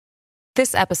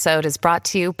This episode is brought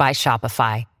to you by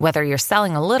Shopify. Whether you're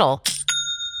selling a little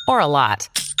or a lot,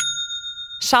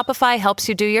 Shopify helps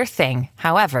you do your thing,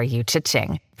 however you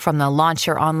cha-ching. From the launch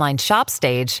your online shop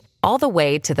stage, all the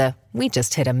way to the we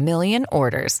just hit 1 million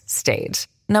orders stage.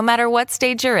 No matter what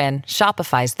stage you're in,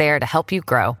 Shopify's there to help you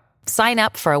grow. Sign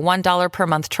up for a $1 per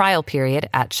month trial period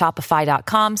at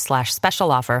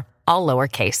shopify.com/special offer, all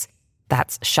lowercase.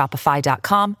 That's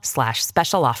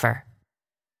shopify.com/special offer.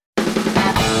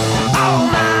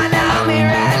 Oh man, I'm here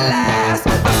at last. The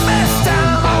best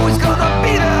time, always gonna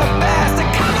be the best.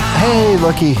 Come on. Hey,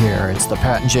 looky here. It's the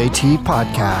Pat and JT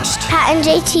podcast. Pat and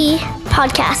JT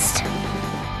podcast.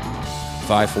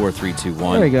 5, 4, 3, 2,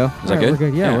 1. There we go. Is that good? We're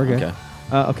good. Yeah, we're good. Okay.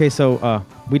 Okay, so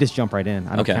we just jump right in.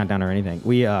 I don't Okay. count down or anything.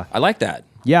 I like that.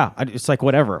 It's like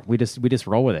whatever. We just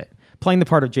roll with it. Playing the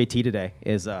part of JT today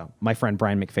is my friend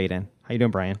Brian McFadden. How you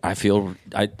doing, Brian? I feel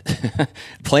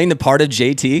playing the part of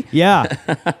JT. Yeah,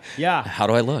 yeah. How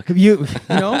do I look? You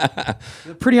know,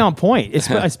 pretty on point.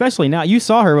 Especially now. You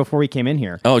saw her before we came in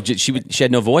here. Oh, she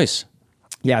had no voice.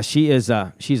 Yeah, she is.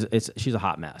 She's a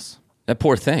hot mess. That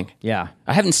poor thing. Yeah.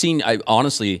 I haven't seen. I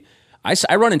honestly,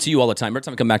 I run into you all the time. Every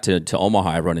time I come back to Omaha,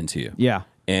 I run into you. Yeah.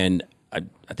 And I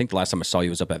think the last time I saw you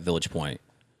was up at Village Point.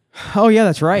 Oh yeah,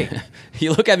 that's right.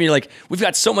 You look at me, you're like, we've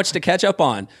got so much to catch up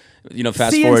on. You know,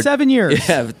 fast See you forward in 7 years.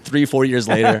 Yeah, 3-4 years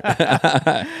later.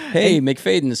 Hey,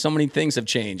 McFadden, so many things have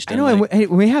changed. I know, and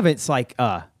we haven't. It's like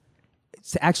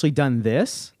it's actually done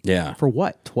this. Yeah. For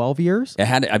what? 12 years? It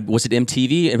had. Was it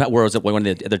MTV? Where was it? One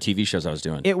of the other TV shows I was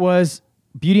doing. It was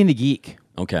Beauty and the Geek.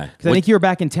 Okay. Because I think you were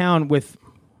back in town with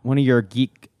one of your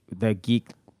geek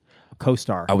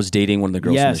co-star. I was dating one of the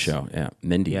girls in the Yes. show. Yeah,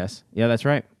 Mindy. Yes. Yeah, that's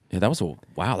right. Yeah, that was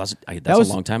that's was-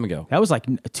 a long time ago. That was like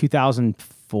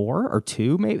 2004 or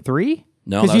 2, maybe 3?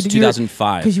 No, that was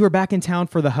 2005. Because you were back in town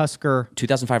for the Husker.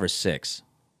 2005 or 6.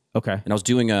 Okay. And I was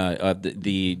doing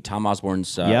the Tom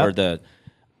Osborne's Yep. or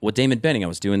with Damon Benning. I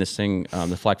was doing this thing,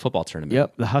 the flag football tournament.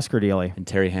 Yep, the Husker dealie. And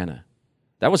Terry Hanna.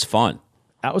 That was fun.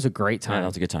 That was a great time. Yeah, that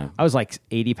was a good time. I was like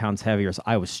 80 pounds heavier, so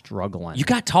I was struggling. You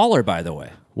got taller, by the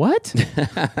way. What?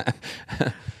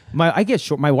 I get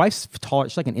short. My wife's taller.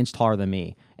 She's like an inch taller than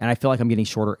me, and I feel like I'm getting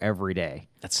shorter every day.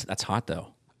 That's hot though.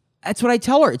 That's what I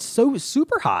tell her. It's so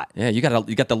super hot. Yeah, you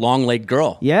got the long legged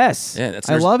girl. Yes. Yeah,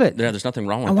 I love it. Yeah, there's nothing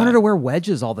wrong with I that. want her to wear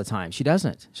wedges all the time. She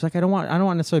doesn't. She's like, I don't want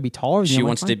necessarily to be taller than you. She I'm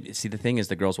wants like, "Fine." to see. The thing is,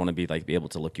 the girls want to be able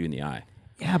to look you in the eye.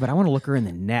 Yeah, but I want to look her in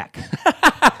the neck.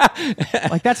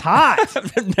 Like, that's hot.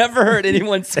 I've never heard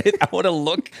anyone say, I want to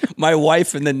look my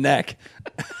wife in the neck.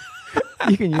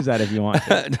 You can use that if you want.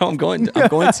 No, I'm going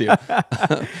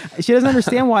to. She doesn't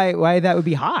understand why that would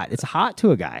be hot. It's hot to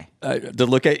a guy. To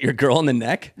look at your girl in the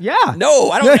neck? Yeah.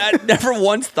 No, I never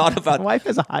once thought about My wife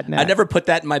has a hot neck. I never put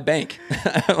that in my bank.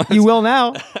 You will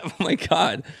now. Oh my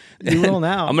God. You will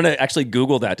now. I'm going to actually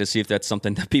Google that to see if that's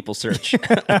something that people search.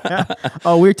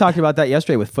 Oh, we were talking about that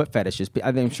yesterday with foot fetishes.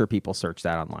 I'm sure people search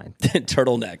that online.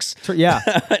 Turtlenecks. Yeah.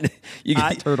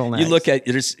 Hot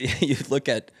turtlenecks. You look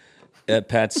at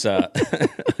Pat's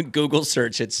Google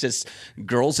search. It's just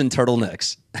girls in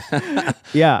turtlenecks.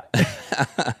 Yeah.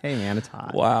 Hey man, it's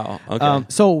hot. Wow. Okay.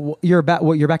 So you're back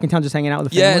in town just hanging out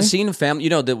with the family? Yeah, seeing a family. You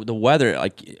know, the weather.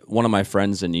 Like one of my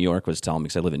friends in New York was telling me,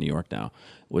 because I live in New York now,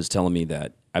 was telling me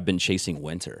that I've been chasing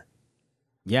winter.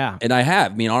 Yeah. And I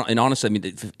have. I mean, and honestly, I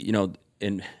mean, you know,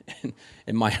 in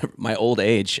my old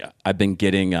age, I've been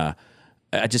getting. I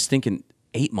just thinking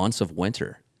 8 months of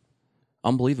winter,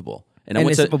 unbelievable. And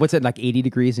what's it like 80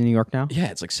 degrees in New York now?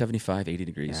 Yeah, it's like 75, 80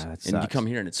 degrees. Yeah, that and you sucks. come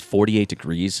here and it's 48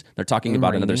 degrees. They're talking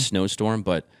about another snowstorm,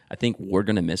 but I think we're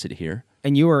going to miss it here.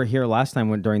 And you were here last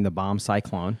time during the bomb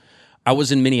cyclone. I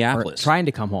was in Or Minneapolis. trying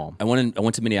to come home. I went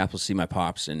to Minneapolis to see my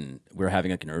pops, and we were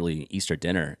having like an early Easter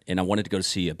dinner, and I wanted to go to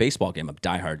see a baseball game. I'm a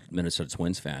diehard Minnesota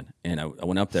Twins fan, and I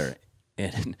went up there,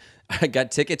 and I got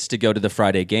tickets to go to the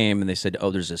Friday game, and they said, "Oh,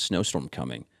 there's a snowstorm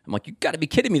coming." I'm like, "You got to be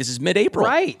kidding me! This is mid-April,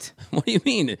 Right. What do you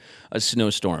mean a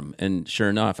snowstorm?" And sure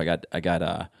enough, I got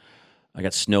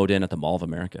snowed in at the Mall of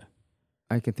America.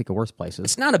 I can think of worse places.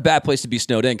 It's not a bad place to be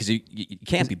snowed in because you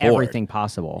can't be bored. Everything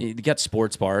possible. You got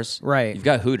sports bars, Right. You've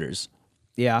got Hooters.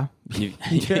 Yeah.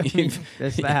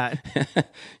 That's that.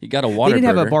 You got a They water. didn't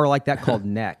have a bar like that called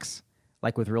Necks,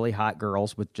 like with really hot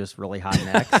girls with just really hot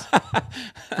necks.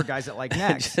 For guys that like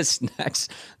necks. Just necks.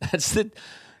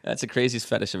 That's the craziest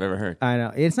fetish I've ever heard. I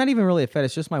know. It's not even really a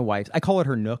fetish, just my wife's. I call it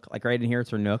her nook. Like right in here,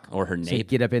 it's her nook. Or her So you nape.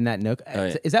 get up in that nook.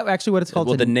 yeah. Is that actually what it's called?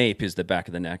 Well, It's the a- nape is the back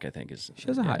of the neck. I think is. She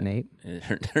has a hot nape.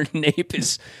 Her nape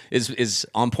is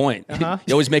on point. You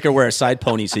always make her wear a side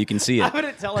pony so you can see I it.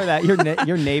 wouldn't tell her that.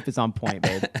 Your nape is on point,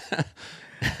 babe.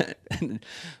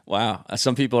 Wow,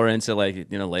 some people are into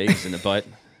legs and the butt.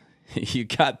 you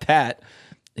got Pat,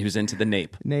 who's into the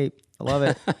nape. Nate, I love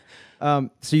it.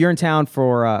 So you're in town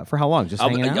for how long? Just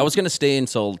hanging out? I was going to stay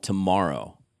until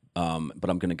tomorrow, but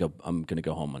I'm going to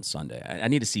go home on Sunday. I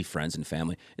need to see friends and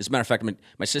family. As a matter of fact,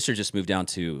 my sister just moved down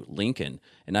to Lincoln,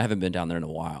 and I haven't been down there in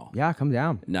a while. Yeah, come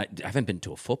down. And I haven't been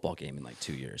to a football game in like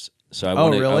 2 years. So I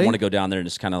really? want to go down there and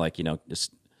just kind of like,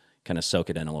 just kind of soak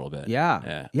it in a little bit.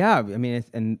 Yeah. I mean,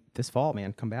 and this fall,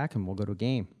 man, come back and we'll go to a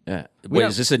game. Yeah. Wait,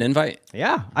 is this an invite?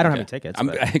 Yeah, I don't have any tickets. I'm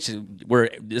but- actually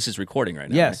this is recording right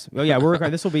now. Yes. Well, yeah, we're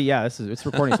recording. This will be it's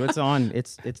recording, so it's on.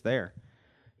 It's there.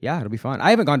 Yeah, it'll be fun. I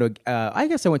haven't gone to. I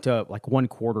guess I went to like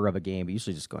 1/4 of a game, but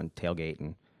usually just go and tailgate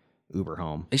and Uber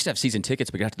home. I used to have season tickets,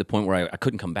 but it got to the point where I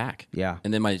couldn't come back. Yeah.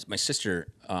 And then my sister,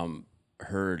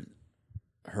 her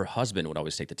husband would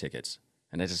always take the tickets,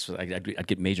 and I'd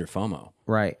get major FOMO.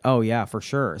 Right. Oh yeah, for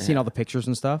sure. Seeing all the pictures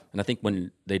and stuff. And I think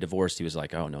when they divorced, he was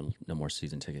like, "Oh no more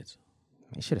season tickets."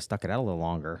 He should have stuck it out a little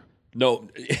longer. No,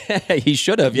 he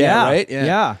should have. Yeah, right.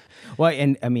 Yeah. Well,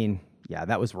 and I mean, yeah,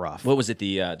 that was rough. What was it?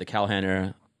 The Callahan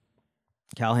era.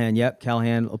 Callahan. Yep.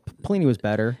 Callahan. Pelini was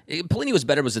better. Pelini was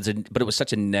better, but it was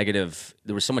such a negative.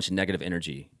 There was so much negative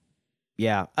energy.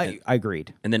 Yeah, I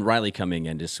agreed. And then Riley coming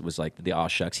in just was like the aw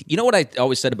shucks. You know what I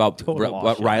always said about Aw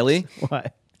shucks. Riley?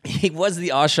 What? He was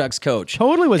the aw shucks coach.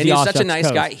 Totally was and the he's aw such a shucks nice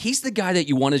coach. guy. He's the guy that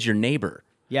you want as your neighbor.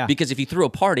 Yeah. Because if he threw a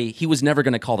party, he was never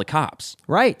going to call the cops.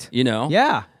 Right. You know?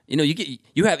 Yeah. You know,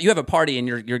 you have a party and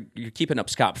you're keeping up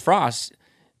Scott Frost.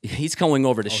 He's going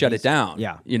over to shut it down.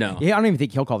 Yeah. You know? Yeah, I don't even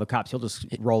think he'll call the cops. He'll just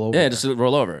roll over. Yeah, there. just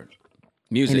roll over.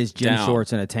 Music in his gym down.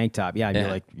 shorts and a tank top. Yeah, and Yeah.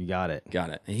 you're like, you got it.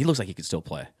 Got it. And he looks like he could still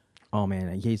play. Oh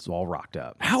man, he's all rocked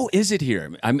up. How is it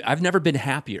here? I've never been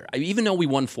happier. Even though we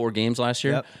won 4 games last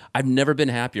year, Yep. I've never been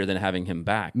happier than having him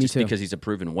back. Me just too. because he's a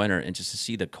proven winner, and just to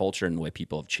see the culture and the way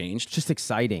people have changed. It's just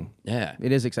exciting. Yeah.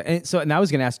 It is exciting. And I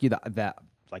was going to ask you that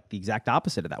like the exact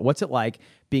opposite of that. What's it like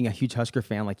being a huge Husker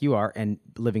fan like you are and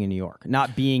living in New York?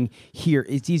 Not being here.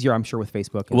 It's easier, I'm sure, with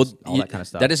Facebook and all that kind of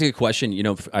stuff. That is a good question. You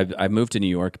know, I moved to New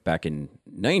York back in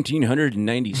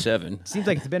 1997. Seems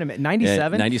like it's been a minute.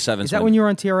 97? 97 Is that when you were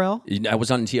on TRL? I was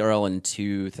on TRL in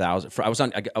 2000. I was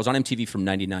on MTV from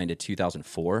 99 to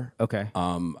 2004. Okay.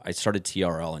 I started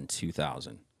TRL in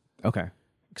 2000 Okay.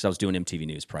 because I was doing MTV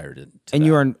News prior to And that.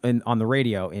 you were on the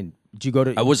radio. And did you go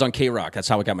to? I was on K-Rock. That's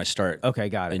how I got my start. Okay,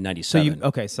 got it. In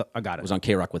 97. So I got it. I was on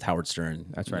K-Rock with Howard Stern.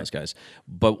 That's and right. Those guys.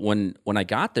 But when I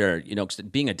got there, you know, 'cause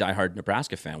being a diehard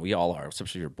Nebraska fan, we all are,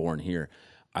 especially if you're born here.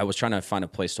 I was trying to find a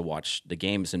place to watch the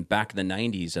games. And back in the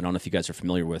 90s, I don't know if you guys are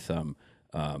familiar with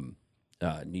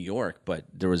New York, but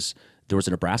there was a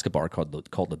Nebraska bar called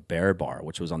the Bear Bar,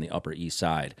 which was on the Upper East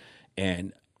Side.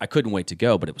 And I couldn't wait to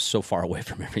go, but it was so far away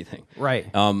from everything.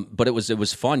 Right. But it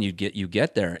was fun. You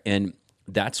get there, and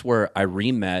that's where I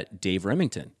re-met Dave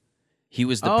Remington. He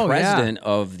was the president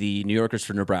of the New Yorkers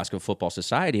for Nebraska Football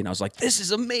Society, and I was like, "This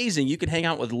is amazing! You can hang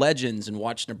out with legends and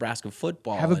watch Nebraska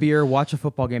football, Have a beer, watch a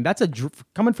football game. That's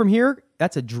coming from here.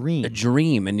 That's a dream. a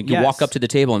dream." And you can Yes. walk up to the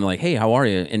table and be like, "Hey, how are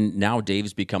you?" And now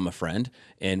Dave's become a friend,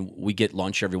 and we get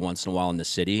lunch every once in a while in the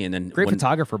city. And then Great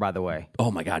photographer, by the way.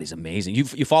 Oh my God, he's amazing! You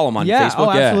follow him on Yeah. Facebook?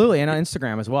 Oh, absolutely. And on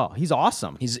Instagram as well. He's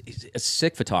awesome. He's a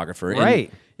sick photographer.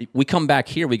 Right. And we come back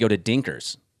here, we go to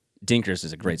Dinkers. Dinkers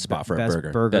is a great spot for a Best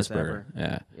burger. burgers Best burger.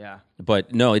 Yeah. Yeah.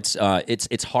 But no, it's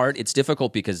hard. It's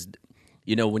difficult because,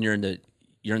 you know, when you're in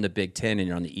the Big Ten and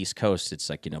you're on the East Coast, it's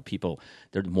like, you know, people,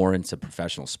 they're more into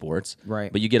professional sports.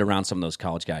 Right. But you get around some of those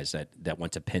college guys that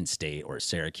went to Penn State or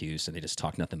Syracuse and they just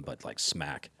talk nothing but like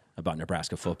smack about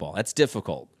Nebraska football. That's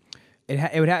difficult.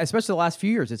 It would have, especially the last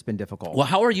few years, it's been difficult. Well,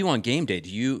 how are you on game day?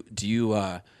 Do you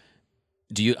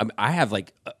I have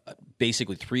like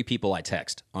basically 3 people I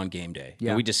text on game day.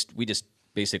 Yeah. And we just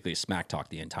basically smack talk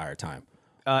the entire time.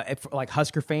 Like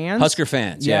Husker fans? Husker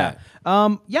fans, yeah.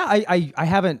 I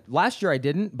haven't, last year I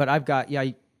didn't, but I've got,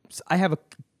 I have a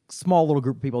small little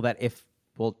group of people that if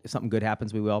something good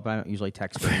happens, we will, but I don't usually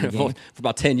text during the game. For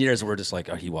about 10 years, we're just like,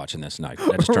 "Are you watching this?" And I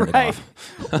just turned it Right.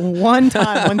 off. One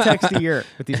text a year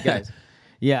with these guys.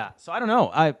 Yeah. So I don't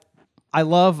know. I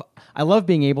love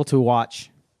being able to watch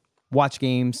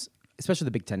games, especially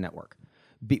the Big Ten Network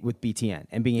with BTN,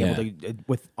 and being able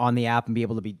to on the app and be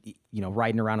able to be, you know,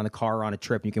 riding around in the car on a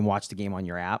trip. You can watch the game on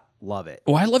your app. Love it.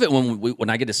 Well, I love it when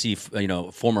I get to see, you know,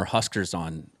 former Huskers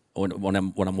on when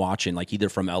I'm watching, like either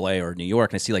from LA or New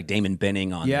York, and I see like Damon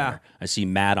Benning on Yeah. there. I see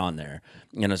Matt on there,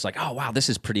 and it's like, oh wow, this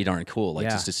is pretty darn cool. Like Yeah.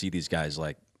 just to see these guys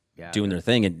like Yeah. doing their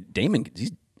thing. And Damon,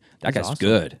 that guy's awesome.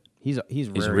 good. He's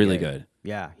really good.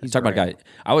 Yeah. He's talking about a guy.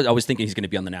 I was thinking he's going to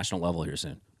be on the national level here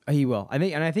soon. He will. I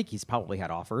think he's probably had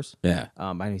offers. Yeah.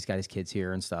 I know he's got his kids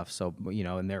here and stuff. So, you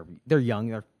know, and they're young.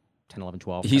 They're 10, 11,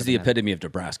 12. He's the whatever. epitome of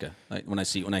Nebraska. Like when I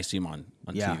see him on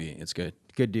Yeah. TV, it's good.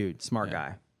 Good dude, smart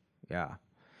guy. Yeah.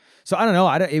 So I don't know.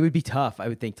 It would be tough, I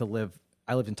would think, to live.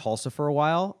 I lived in Tulsa for a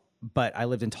while, but I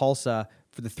lived in Tulsa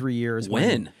for the 3 years.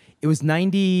 When? It was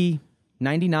 99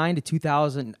 to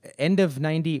 2000,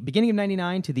 beginning of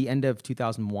 99 to the end of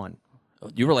 2001.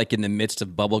 You were like in the midst of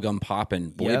bubblegum pop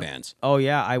and boy Yep. bands. Oh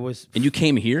yeah, I was. And you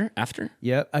came here after?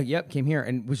 Yep, came here,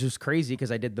 and which was crazy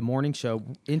because I did the morning show,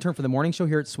 intern for the morning show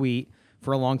here at Sweet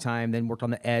for a long time, then worked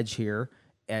on the Edge here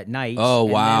at night. Oh,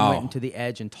 and wow. then went into the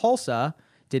Edge in Tulsa,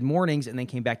 did mornings, and then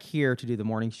came back here to do the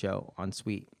morning show on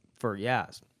Sweet for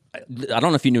I don't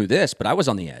know if you knew this, but I was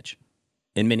on the Edge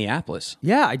in Minneapolis.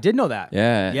 Yeah, I did know that.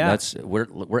 Yeah.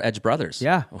 We're Edge brothers.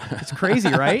 Yeah, it's crazy,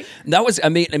 right? That was,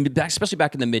 especially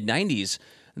back in the mid '90s,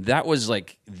 that was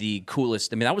like the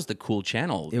coolest. I mean, that was the cool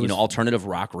channel. was- Alternative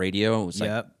rock radio. It was like,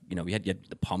 Yep. we had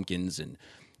the Pumpkins and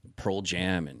Pearl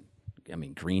Jam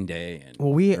and Green Day and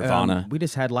Well, we Nirvana. we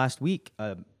just had last week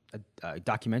a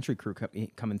documentary crew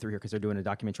coming through here because they're doing a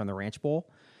documentary on the Ranch Bowl.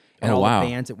 And Oh, all wow. the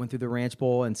bands that went through the Ranch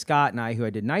Bowl, and Scott and I, who I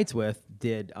did nights with, we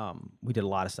did a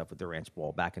lot of stuff with the Ranch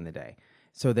Bowl back in the day.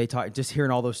 So they talked, just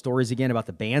hearing all those stories again about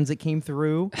the bands that came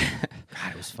through.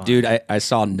 God, it was fun. Dude, I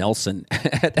saw Nelson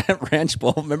at that Ranch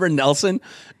Bowl. Remember Nelson?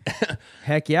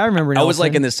 Heck yeah, I remember. I was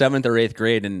like in Nelson. the 7th or 8th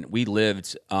grade, and we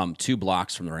lived 2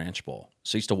 blocks from the Ranch Bowl.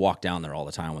 So I used to walk down there all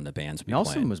the time when the bands would be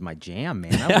Nelson playing. was my jam,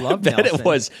 man. I love bet Nelson. it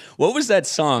was. What was that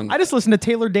song? I just listened to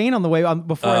Taylor Dane on the way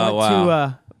before I went wow.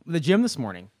 to the gym this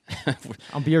morning.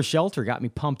 On Beer Shelter, got me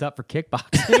pumped up for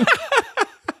kickboxing.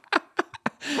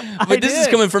 But this is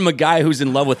coming from a guy who's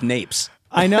in love with Napes.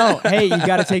 I know. Hey, you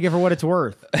got to take it for what it's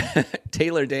worth.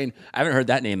 Taylor Dane. I haven't heard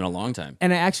that name in a long time.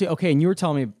 And I actually, okay, and you were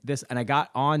telling me this, and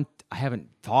I haven't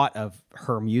thought of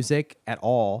her music at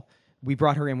all. We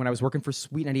brought her in when I was working for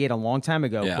Sweet 98 a long time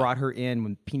ago. Yeah. Brought her in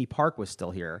when Peony Park was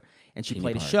still here, and she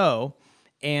played Park. a show.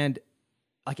 And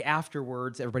like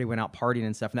afterwards, everybody went out partying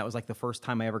and stuff. And that was like the first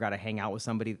time I ever got to hang out with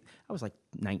somebody. I was like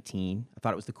 19. I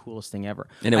thought it was the coolest thing ever.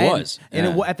 And it I hadn't- was.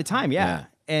 And Yeah. at the time, yeah.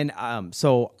 Yeah. And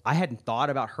so I hadn't thought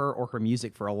about her or her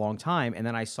music for a long time. And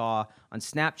then I saw on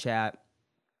Snapchat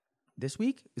this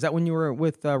week. Is that when you were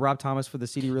with Rob Thomas for the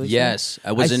CD release? Yes, thing?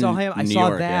 I was in saw him. I New saw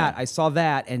York, that. yeah. I saw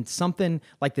that, and something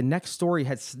like the next story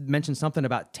had mentioned something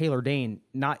about Taylor Dane,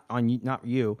 not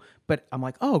you, but I'm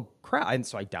like, oh crap! And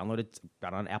so I downloaded,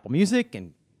 got on Apple Music,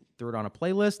 and threw it on a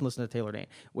playlist and listened to Taylor Dane,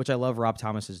 which I love. Rob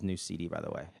Thomas's new CD, by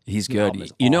the way. He's New album good.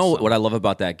 is You know awesome. what I love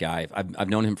about that guy? I've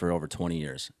known him for over 20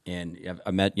 years, and I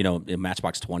met in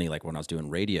Matchbox 20, like when I was doing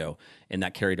radio, and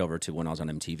that carried over to when I was on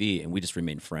MTV, and we just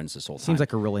remained friends this whole time. Seems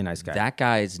like a really nice guy. That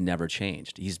guy's never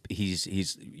changed. He's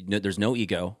there's no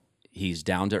ego. He's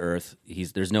down to earth.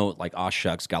 There's no like aw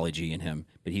shucks golly gee in him,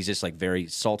 but he's just like very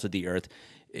salt of the earth.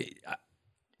 It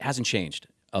hasn't changed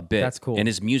a bit. That's cool. And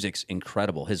his music's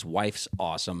incredible. His wife's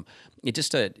awesome. It's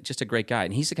just a great guy.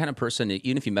 And he's the kind of person that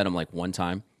even if you met him like one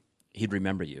time, he'd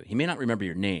remember you. He may not remember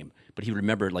your name, but he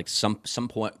remembered like some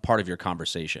part of your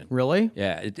conversation. Really?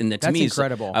 Yeah, and to That's me, it's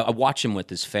like- incredible. I watch him with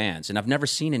his fans, and I've never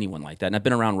seen anyone like that. And I've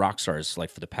been around rock stars like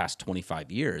for the past 25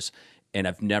 years, and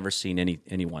I've never seen any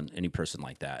person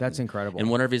like that. That's And- incredible. And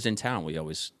whenever he's in town, we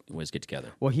always get together.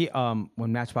 Well, he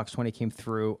when Matchbox 20 came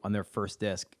through on their first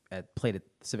disc, played at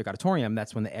the Civic Auditorium.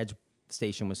 That's when the Edge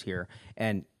station was here,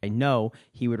 and I know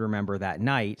he would remember that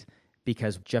night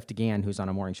because Jeff DeGan, who's on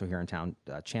a morning show here in town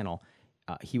channel,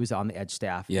 he was on the Edge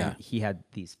staff. Yeah. and he had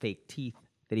these fake teeth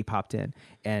that he popped in,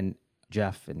 and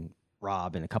Jeff and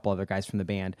Rob and a couple other guys from the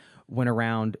band went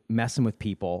around messing with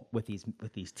people with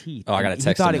these teeth. Oh, I gotta And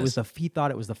text he thought him it was this. he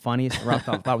thought it was the funniest. Rob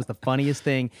thought it was the funniest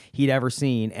thing he'd ever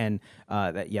seen, and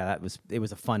it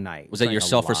was a fun night. Was that Drank a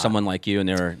yourself or lot. someone like you? And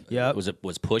they were, Yep.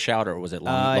 was Push out or was it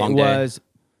long It day? was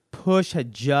Push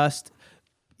had just,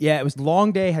 it was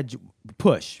Long Day had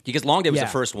Push Because Long Day was Yeah.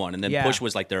 the first one, and then Yeah. Push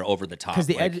was like their over the top. because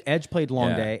the like, Edge played Long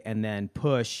Yeah. Day, and then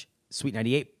Push Sweet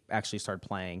 98 actually started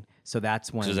playing. So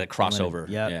that's when So it was that crossover.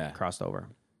 Yeah, crossed over.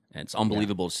 And it's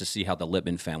unbelievable to see how the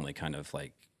Lippman family kind of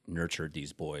like nurtured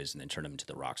these boys and then turned them into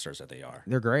the rock stars that they are.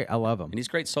 They're great. I love them. And he's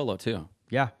great solo too.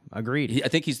 Yeah, agreed. I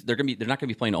think they're not gonna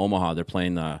be playing Omaha. They're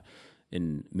playing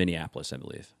in Minneapolis, I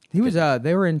believe. He was.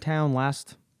 They were in town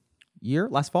last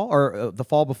fall, or the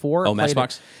fall before. Oh, Played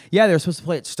Matchbox? Yeah, they were supposed to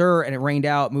play at Stir, and it rained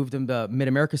out. Moved them to Mid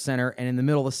America Center, and in the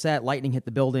middle of the set, lightning hit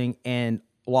the building and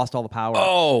lost all the power.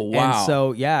 Oh, wow. And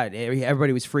so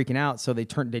everybody was freaking out. So they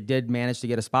did manage to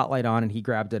get a spotlight on, and he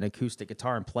grabbed an acoustic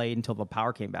guitar and played until the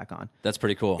power came back on. That's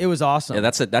pretty cool. It was awesome. Yeah,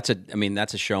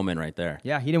 that's a showman right there.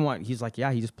 Yeah, he didn't want. He's like,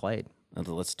 yeah, he just played.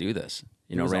 Let's do this.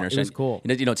 It was Rainer it was said- cool.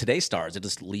 You know, today's stars, they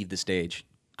just leave the stage.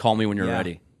 Call me when you're Yeah.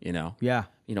 ready. You know. Yeah.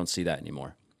 You don't see that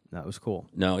anymore. That was cool.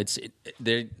 No, I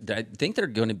think they're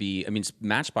going to be. I mean,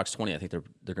 Matchbox 20. I think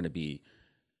they're going to be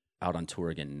out on tour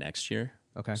again next year.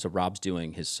 Okay. So Rob's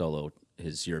doing his solo,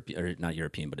 his European, or not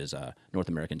European, but his North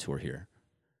American tour here,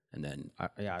 and then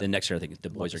the next year I think the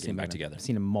boys are getting back together. I've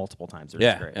seen him multiple times. They're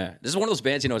Yeah, great. yeah. This is one of those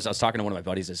bands. I was talking to one of my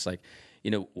buddies. It's like,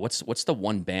 what's the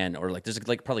one band, or like there's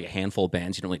like probably a handful of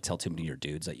bands you don't like tell too many of your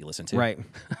dudes that you listen to. Right.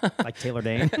 Like Taylor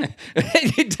Dane.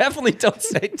 You definitely don't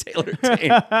say Taylor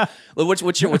Dane. Well,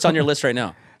 what's on your list right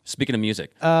now? Speaking of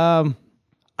music, I'm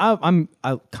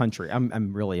country.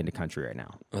 I'm really into country right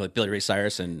now. like Billy Ray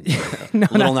Cyrus and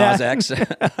Little Nas X.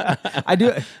 I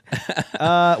do.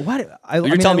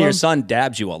 You're telling me your son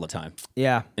dabs you all the time.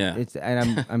 Yeah. Yeah.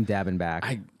 And I'm dabbing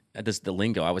back. The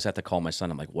lingo. I always have to call my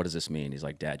son. I'm like, what does this mean? He's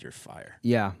like, Dad, you're fire.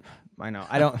 Yeah. I know.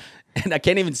 I don't. And I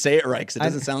can't even say it right because it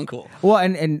doesn't sound cool. Well,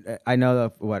 and I know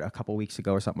that, a couple weeks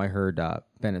ago or something, I heard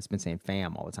Bennett's been saying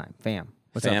fam all the time. Fam.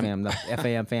 What's Fam? up, fam? The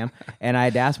FAM, fam. And I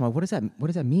had asked him, what does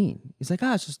that mean? He's like,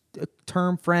 it's just a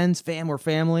term, friends, fam, we're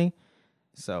family.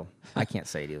 So I can't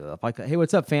say it either. If I hey,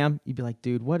 what's up, fam? You'd be like,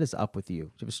 dude, what is up with you? Do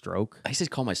you have a stroke? I used to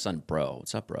call my son bro.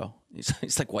 What's up, bro?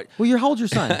 He's like, what? Well, how old's your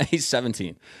son? He's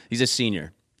 17. He's a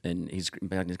senior, and he's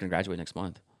going to graduate next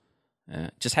month.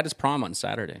 Just had his prom on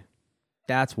Saturday.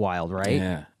 That's wild, right?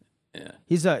 Yeah.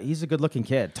 He's a good looking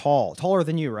kid, taller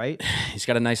than you, right? He's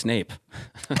got a nice nape.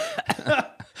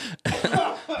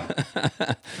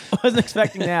 I wasn't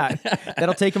expecting that.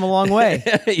 That'll take him a long way.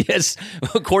 Yes,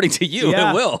 according to you,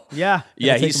 it will. Yeah,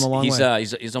 yeah. Take him a long way.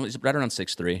 He's right around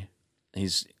 6'3".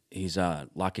 He's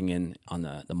locking in on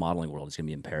the modeling world. He's going to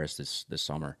be in Paris this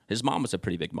summer. His mom was a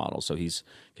pretty big model, so he's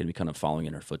going to be kind of following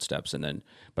in her footsteps.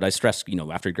 But I stress,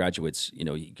 after he graduates,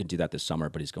 he can do that this summer.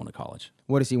 But he's going to college.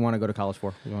 What does he want to go to college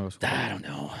for? I don't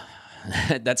know.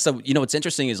 That's what's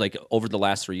interesting is like over the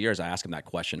last 3 years, I ask him that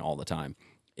question all the time,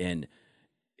 and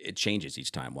it changes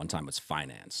each time. One time it's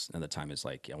finance, another time it's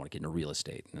like I want to get into real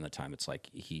estate, and another time it's like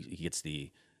he gets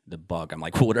the bug. I'm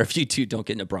like, well, whatever you do, don't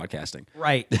get into broadcasting.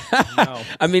 Right. No.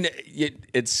 I mean,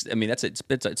 it's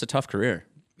a tough career.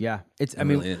 Yeah. It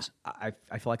really is. I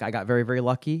feel like I got very, very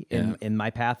lucky in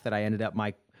my path that I ended up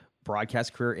my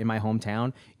broadcast career in my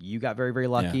hometown. You got very, very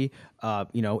lucky.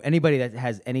 Yeah. Anybody that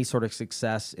has any sort of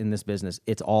success in this business,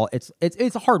 it's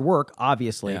hard work,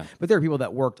 obviously. Yeah. But there are people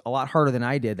that worked a lot harder than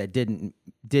I did that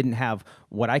didn't have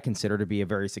what I consider to be a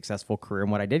very successful career in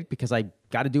what I did, because I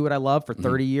got to do what I love for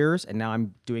 30 years, and now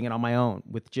I'm doing it on my own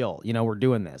with Jill. We're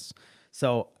doing this.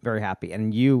 So very happy.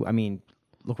 And you, I mean,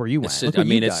 look where you went.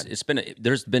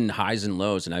 There's been highs and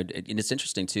lows, and it's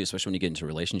interesting too, especially when you get into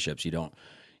relationships. You don't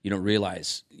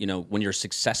realize, when you're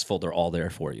successful, they're all there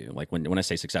for you. Like when I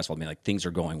say successful, I mean like things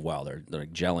are going well. They're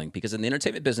like gelling, because in the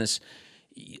entertainment business,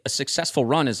 a successful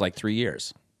run is like 3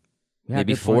 years,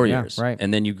 maybe 4 years, right?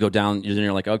 And then you go down, and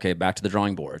you're like, okay, back to the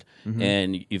drawing board,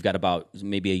 and you've got about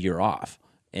maybe a year off,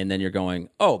 and then you're going,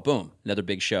 oh, boom, another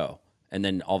big show, and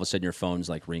then all of a sudden your phone's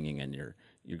like ringing, and you're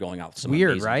going out with some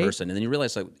amazing person, and then you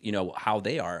realize like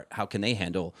how can they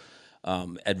handle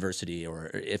adversity, or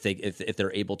if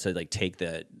they're able to like take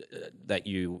that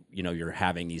you're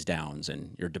having these downs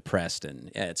and you're depressed,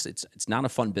 and it's not a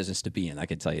fun business to be in, I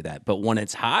can tell you that. But when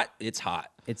it's hot, it's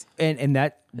hot. It's and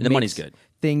the money's good.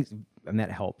 Things, and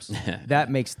that helps. That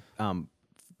makes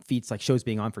feats like shows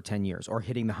being on for 10 years, or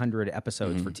hitting the 100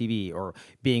 episodes for TV, or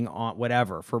being on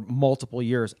whatever for multiple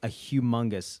years, a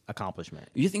humongous accomplishment.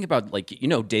 You think about like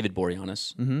David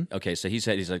Boreanaz. Okay, so he's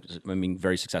like,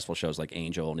 very successful shows like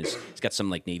Angel, and he's got some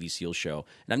like Navy SEAL show,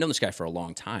 and I've known this guy for a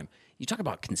long time. You talk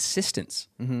about consistency.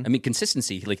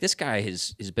 Consistency. Like this guy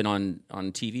has been on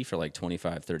TV for like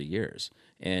 25, 30 years,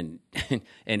 and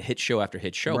hit show after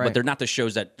hit show. Right. But they're not the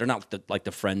shows they're not like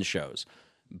the Friends shows.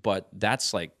 But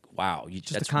that's like, wow,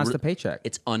 that's a constant paycheck.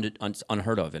 It's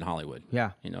unheard of in Hollywood.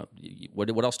 Yeah.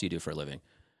 What else do you do for a living?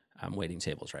 I'm waiting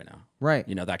tables right now. Right.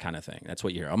 That kind of thing. That's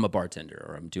what you hear. I'm a bartender,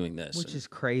 or I'm doing this. Which is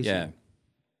crazy. Yeah.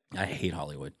 I hate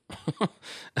Hollywood.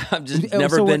 I've just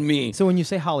never been me. So when you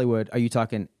say Hollywood, are you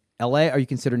talking LA? Or you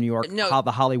consider New York the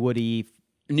Hollywoody?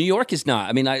 New York is not.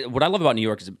 I mean, what I love about New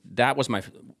York is that was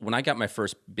when I got my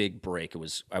first big break.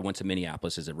 I went to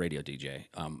Minneapolis as a radio DJ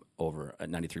over at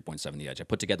 93.7 The Edge. I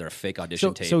put together a fake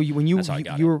audition tape. So when you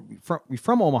were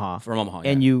from Omaha,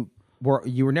 and you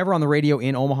were never on the radio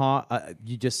in Omaha.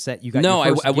 You just said you got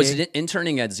your first I was gig?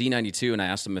 interning at Z92, and I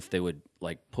asked them if they would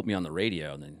like put me on the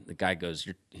radio, and then the guy goes,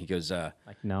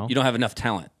 no, you don't have enough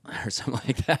talent, or something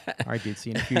like that. All right, dude, see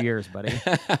you in a few years, buddy.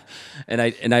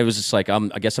 and I was just like,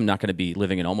 I guess I'm not going to be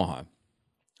living in Omaha,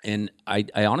 and I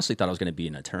honestly thought I was going to be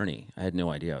an attorney. I had no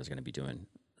idea I was going to be doing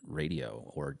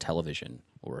radio or television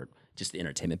or just the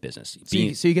entertainment business. So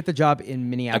you get the job in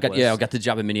Minneapolis. I got the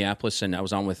job in Minneapolis, and I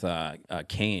was on with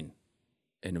Kane.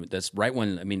 And that's right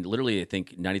when, I mean, literally, I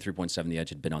think 93.7 The Edge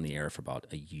had been on the air for about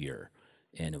a year.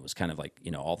 And it was kind of like,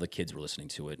 all the kids were listening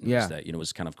to it. And it was that, it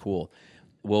was kind of cool.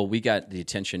 Well, we got the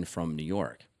attention from New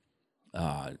York,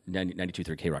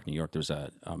 92.3 K-Rock New York. There was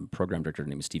a program director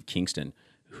named Steve Kingston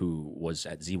who was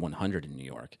at Z100 in New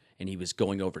York. And he was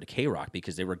going over to K-Rock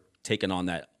because they were taking on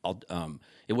that,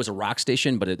 it was a rock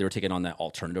station, but they were taking on that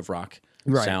alternative rock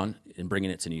sound and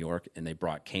bringing it to New York. And they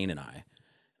brought Kane and I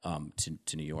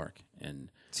to New York. And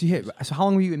so how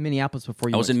long were you in Minneapolis before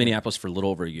you? I was in Minneapolis for a little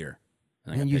over a year.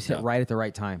 And you hit right at the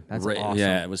right time. That's awesome.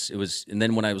 Yeah, it was. And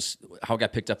then how I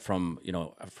got picked up from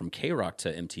K-Rock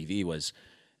to MTV was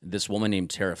this woman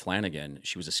named Tara Flanagan.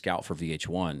 She was a scout for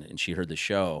VH1, and she heard the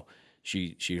show.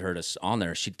 She heard us on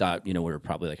there. She thought we were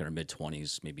probably like in our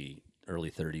mid-20s, maybe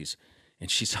early 30s. And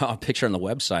she saw a picture on the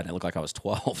website, and I looked like I was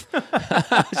 12.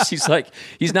 She's like,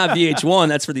 he's not VH1,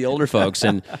 that's for the older folks.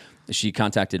 And she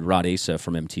contacted Rod Asa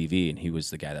from MTV, and he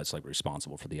was the guy that's like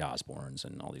responsible for the Osbournes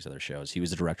and all these other shows. He was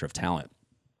the director of talent.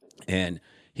 And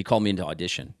he called me into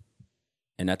audition.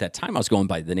 And at that time, I was going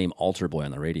by the name Altar Boy on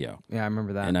the radio. Yeah, I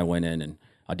remember that. And I went in and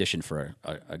auditioned for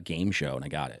a game show, and I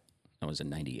got it. I was in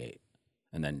 98.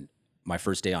 And then my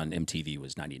first day on MTV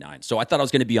was 99. So I thought I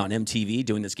was going to be on MTV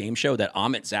doing this game show that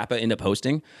Amit Zappa ended up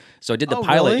hosting. So I did the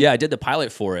pilot. Really? Yeah, I did the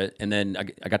pilot for it. And then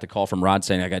I got the call from Rod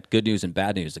saying, I got good news and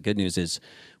bad news. The good news is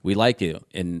we like you,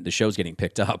 and the show's getting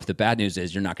picked up. The bad news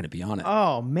is you're not going to be on it.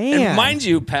 Oh, man. And mind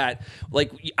you, Pat,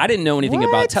 like I didn't know anything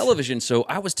about television, so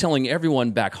I was telling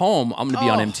everyone back home I'm going to be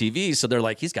on MTV. So they're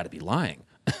like, he's got to be lying.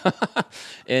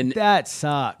 And that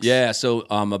sucks. Yeah, so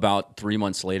about 3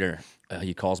 months later,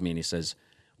 he calls me and he says,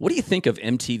 what do you think of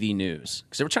MTV News?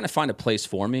 Because they were trying to find a place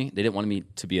for me. They didn't want me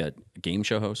to be a game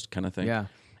show host kind of thing. Yeah.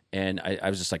 And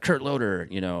I was just like, Kurt Loder,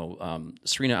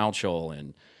 Serena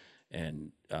Altschul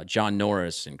and John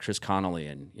Norris and Chris Connolly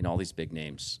and, all these big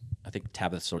names. I think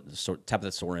Tabitha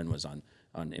Soren was on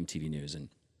MTV News. And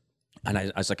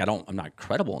I was like, I'm not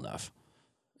credible enough.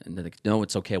 And they're like, no,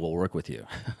 it's okay. We'll work with you.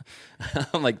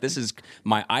 I'm like, this is,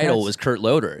 my idol was Kurt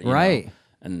Loder. Right. know?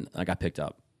 And I got picked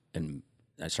up and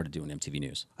I started doing MTV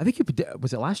News. I think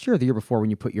was it last year or the year before when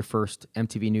you put your first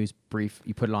MTV News brief?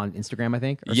 You put it on Instagram, I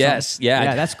think. Or yes, something? yeah,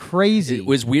 yeah. That's crazy. It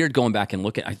was weird going back and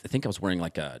looking. I think I was wearing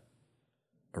like a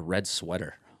red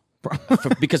sweater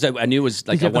because I knew it was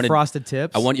like Did you have the frosted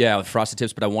tips. With frosted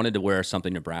tips, but I wanted to wear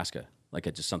something Nebraska, like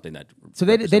just something that. So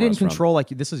they didn't control like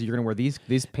this is you're going to wear these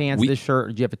pants, this shirt. Or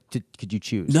did you have could you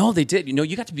choose? No, they did.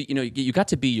 You got to be. You got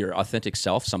to be your authentic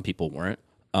self. Some people weren't.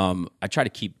 I try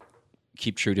to keep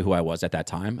true to who I was at that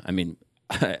time. I mean,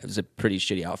 it was a pretty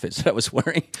shitty outfit that I was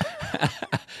wearing.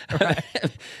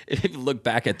 If you look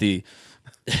back at the,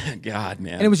 God,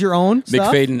 man. And it was your own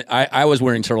stuff? McFadden, I was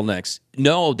wearing turtlenecks.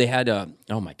 No, they had,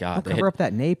 oh my God. Cover up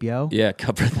that nape, yo. Yeah,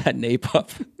 cover that nape up.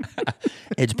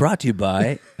 It's brought to you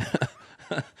by.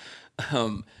 They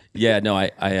had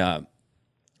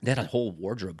a whole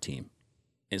wardrobe team.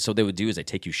 And so what they would do is they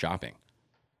take you shopping.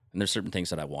 And there's certain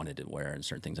things that I wanted to wear and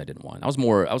certain things I didn't want. I was a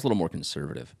little more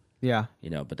conservative. Yeah.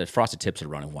 But the frosted tips are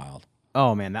running wild.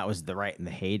 Oh man, that was in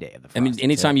the heyday of the frosted I mean,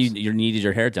 anytime tips. you needed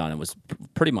your hair done, it was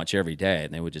pretty much every day,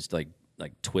 and they would just like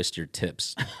twist your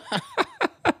tips.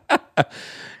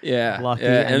 Yeah. Lucky.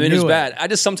 Yeah. I I mean, it was knew bad. I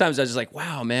was just like,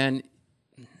 wow, man,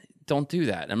 don't do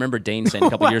that. I remember Dane saying a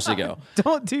couple years ago,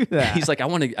 don't do that. he's like, I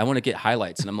want to get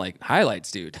highlights. And I'm like,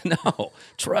 highlights, dude? No,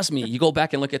 trust me. You go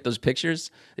back and look at those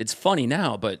pictures. It's funny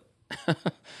now, but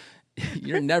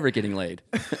you're never getting laid.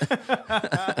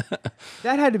 That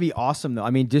had to be awesome, though. I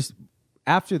mean, just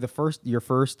after your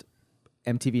first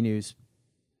MTV News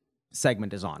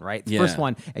segment is on, right? The first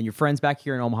one, and your friends back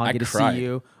here in Omaha get to see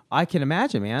you. I can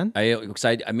imagine, man. I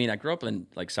grew up in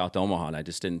like South Omaha, and I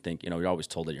just didn't think, you're always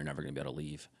told that you're never going to be able to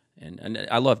leave. And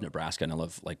I love Nebraska, and I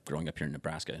love like growing up here in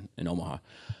Nebraska, in Omaha.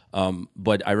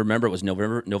 But I remember it was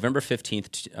November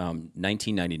 15th,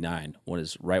 1999,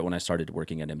 was right when I started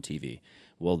working at MTV.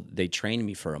 Well, they trained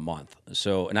me for a month.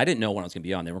 So, and I didn't know when I was going to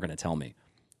be on. They weren't going to tell me.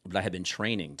 But I had been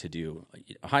training to do,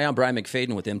 hi, I'm Brian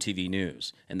McFadden with MTV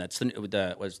News. And that's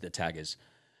the tag is,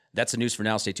 that's the news for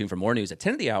now. Stay tuned for more news at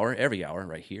 10 of the hour, every hour,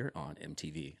 right here on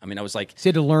MTV. I mean, I was like... So you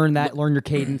had to learn that, learn your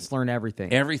cadence, learn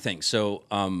everything. Everything. So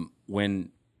when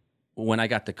I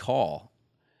got the call,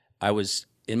 I was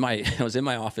in my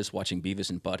office watching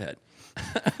Beavis and Butthead.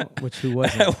 Which who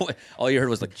wasn't? All you heard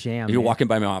was like, jam, you're man. walking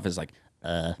by my office like,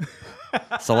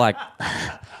 So like,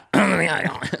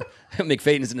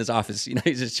 McFadden's in his office.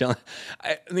 He's just chilling.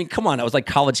 I mean, come on. I was like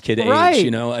college kid Right.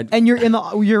 age. And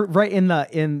you're right in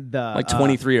the like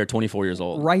 23 or 24 years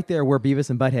old. right there where Beavis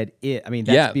and Butthead is. I mean,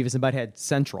 that's Beavis and Butthead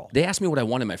Central. They asked me what I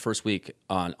wanted my first week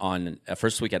at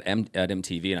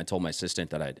MTV, and I told my assistant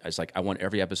that I was like, I want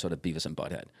every episode of Beavis and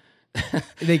Butthead.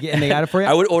 They got it for you.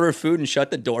 I would order food and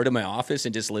shut the door to my office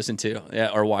and just listen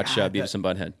to or watch Beavis and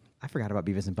Butthead. I forgot about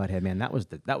Beavis and Butthead, man. That was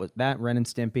Ren and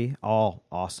Stimpy, all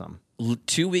awesome.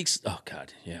 2 weeks. Oh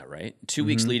God, yeah, right. 2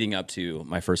 weeks leading up to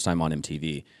my first time on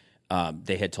MTV,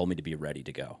 they had told me to be ready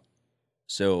to go.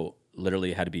 So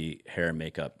literally had to be hair and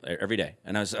makeup every day,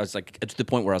 and I was like to the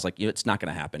point where I was like, it's not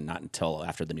going to happen, not until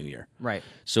after the new year. Right.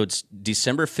 So it's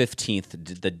December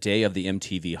 15th, the day of the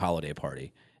MTV holiday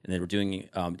party, and they were doing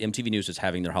MTV News was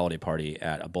having their holiday party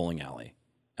at a bowling alley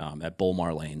at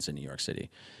Bolmar Lanes in New York City,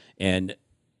 and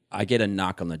I get a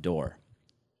knock on the door,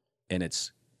 and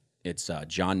it's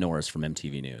John Norris from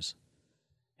MTV News,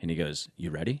 and he goes, "You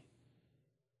ready?"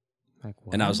 Like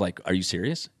what? And I was like, "Are you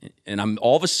serious?" And I'm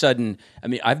all of a sudden, I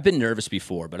mean, I've been nervous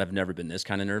before, but I've never been this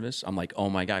kind of nervous. I'm like, "Oh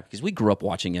my God," because we grew up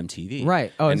watching MTV,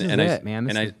 Right. Oh, this is I, it,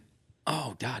 man.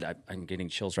 oh God, I'm getting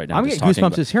chills right now. I'm just getting talking goosebumps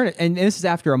about- just hearing it, and this is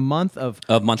after a month of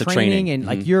training. and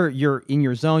like you're in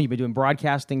your zone. You've been doing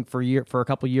broadcasting for a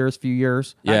couple years, few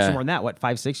years. Yeah. Actually, more than that. What,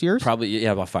 5-6 years? Probably,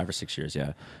 yeah, about 5 or 6 years,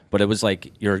 yeah. But it was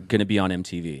like you're going to be on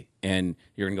MTV, and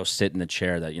you're going to go sit in the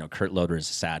chair that Kurt Loder has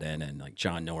sat in, and like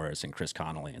John Norris and Chris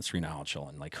Connolly and Serena Alchel,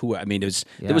 and like who? I mean,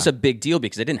 it was a big deal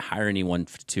because they didn't hire anyone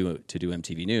to do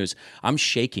MTV News. I'm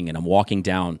shaking and I'm walking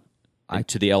down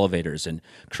to the elevators, and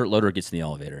Kurt Loder gets in the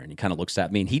elevator, and he kind of looks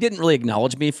at me, and he didn't really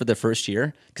acknowledge me for the first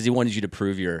year because he wanted you to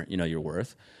prove your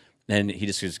worth, and he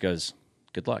just goes,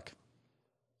 "Good luck."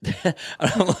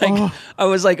 I'm like, I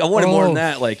was like, I wanted more than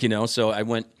that, like So I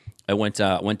went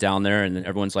down there, and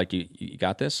everyone's like, "You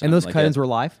got this." And those like, cut-ins were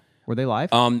live. Were they live?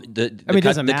 It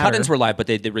doesn't the matter. cut-ins were live, but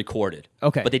they recorded.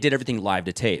 Okay. But they did everything live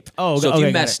to tape. Oh, so okay, if you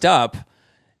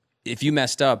got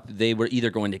messed up, they were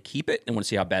either going to keep it and want to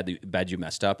see how bad you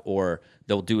messed up, or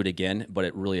they'll do it again. But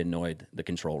it really annoyed the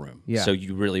control room. Yeah. So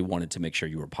you really wanted to make sure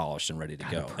you were polished and ready to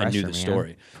go pressure, and knew the man.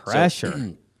 story. Pressure.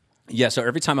 So, yeah. So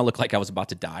every time I looked like I was about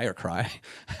to die or cry,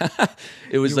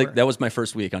 it was that was my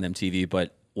first week on MTV.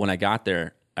 But when I got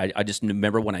there, I just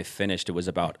remember when I finished, it was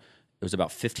about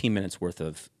 15 minutes worth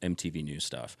of MTV News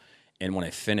stuff. And when I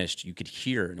finished, you could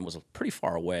hear, and it was pretty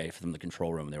far away from the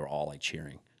control room. They were all like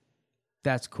cheering.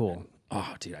 That's cool.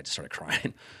 Oh, dude, I just started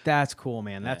crying. That's cool,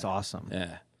 man. That's awesome.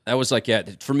 Yeah. That was like,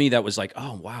 for me, that was like,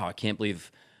 oh, wow, I can't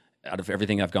believe out of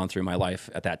everything I've gone through in my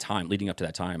life at that time, leading up to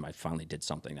that time, I finally did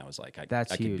something that was like, I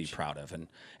could be proud of.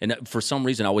 And for some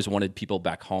reason, I always wanted people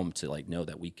back home to like know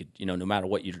that we could, no matter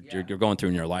what you're going through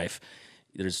in your life,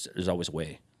 there's always a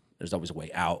way. There's always a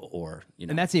way out, or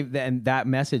and that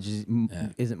message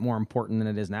isn't more important than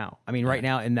it is now. I mean, right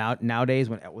now and nowadays,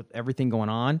 with everything going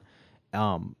on,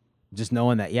 just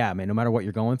knowing that, man, no matter what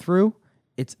you're going through,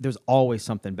 there's always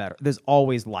something better. There's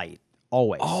always light.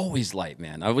 Always light,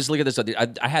 man. I was looking at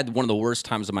this. I had one of the worst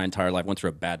times of my entire life. Went through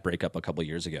a bad breakup a couple of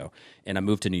years ago, and I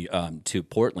moved to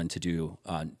Portland to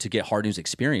get Hard News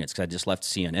Experience because I just left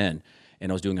CNN.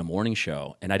 And I was doing a morning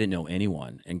show, and I didn't know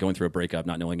anyone. And going through a breakup,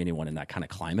 not knowing anyone in that kind of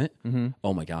climate,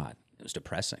 oh my God, it was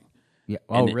depressing. Yeah.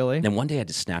 Oh, really? Then one day I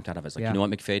just snapped out of it. I was like, you know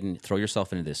what, McFadden, throw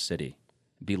yourself into this city.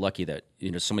 Be lucky that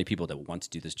so many people that want to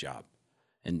do this job,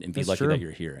 and be That's lucky true. that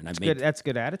you're here. And That's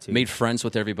good attitude. Made friends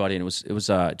with everybody, and it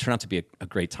turned out to be a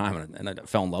great time, and I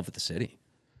fell in love with the city.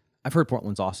 I've heard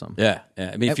Portland's awesome. Yeah.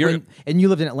 I mean, if you're and you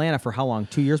lived in Atlanta for how long?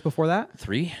 2 years before that?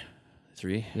 3.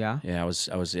 Yeah. I was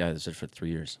there for 3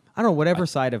 years. I don't know, whatever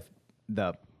side of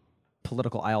the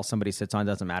political aisle somebody sits on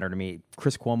doesn't matter to me.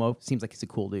 Chris Cuomo seems like he's a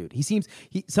cool dude.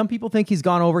 Some people think he's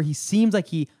gone over. He seems like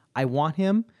I want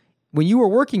him. When you were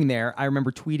working there, I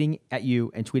remember tweeting at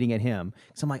you and tweeting at him.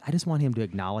 So I'm like, I just want him to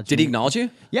acknowledge me. Did he acknowledge you?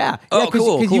 Yeah. Oh,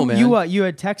 cool, man. You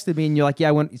had texted me and you're like,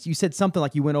 you said something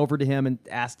like you went over to him and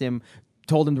asked him,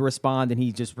 told him to respond, and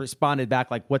he just responded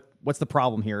back like, "What's the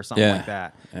problem here?" or something like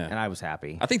that. Yeah. And I was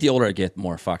happy. I think the older I get, the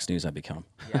more Fox News I become.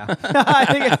 Yeah.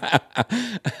 I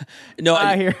No,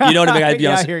 I hear. You know what I mean? I'd be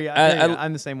honest. I hear you.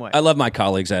 I'm the same way. I love my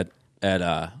colleagues at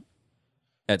CNN.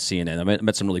 I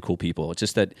met some really cool people. It's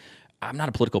just that I'm not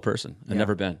a political person. I've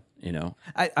never been.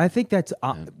 I think that's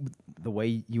the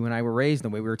way you and I were raised, the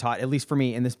way we were taught, at least for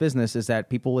me in this business, is that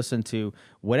people listen to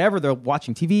whatever they're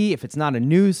watching TV. If it's not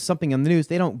something on the news,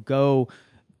 they don't go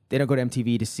They don't go to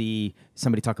MTV to see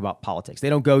somebody talk about politics. They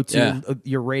don't go to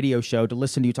your radio show to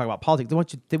listen to you talk about politics.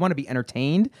 They want to be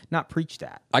entertained, not preached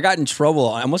at. I got in trouble.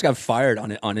 I almost got fired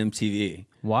on MTV.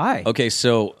 Why? Okay,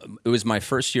 so it was my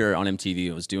first year on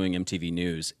MTV. I was doing MTV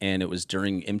News, and it was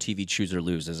during MTV Choose or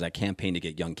Lose as that campaign to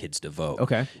get young kids to vote.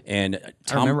 Okay. And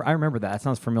Tom, I remember that. That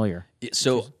sounds familiar.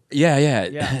 So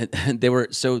yeah. They were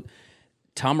so.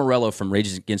 Tom Morello from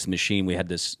Rage Against the Machine. We had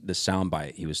this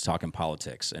soundbite. He was talking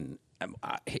politics, and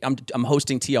I'm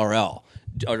hosting TRL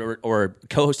or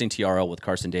co-hosting TRL with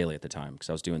Carson Daly at the time because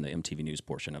I was doing the MTV News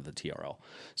portion of the TRL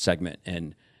segment,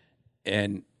 and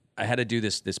I had to do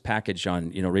this package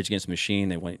on Rage Against the Machine.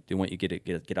 They want you to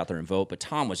get out there and vote, but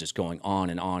Tom was just going on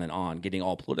and on and on, getting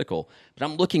all political. But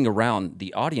I'm looking around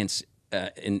the audience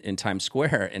in Times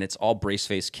Square, and it's all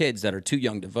brace-faced kids that are too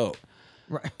young to vote.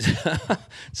 Right.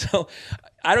 So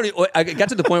I got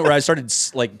to the point where I started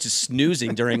just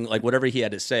snoozing during whatever he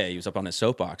had to say. He was up on his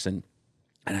soapbox, and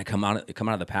I come out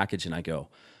of the package and I go,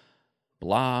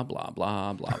 blah blah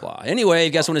blah blah blah. Anyway, you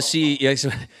guys want to see?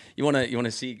 You want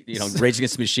to see? Rage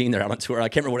Against the Machine. They're out on tour. I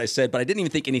can't remember what I said, but I didn't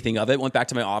even think anything of it. Went back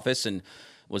to my office and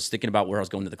was thinking about where I was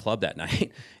going to the club that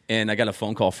night, and I got a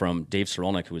phone call from Dave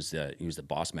Cerolnik, who was the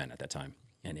boss man at that time.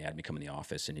 And he had me come in the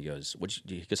office, and he goes,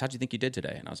 how'd you think you did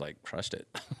today? And I was like, crushed it.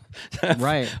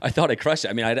 Right. I thought I crushed it.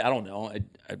 I mean, I don't know.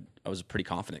 I was a pretty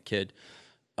confident kid.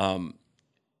 And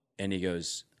he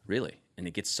goes, really? And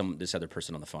he gets this other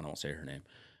person on the phone. I won't say her name.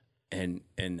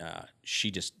 And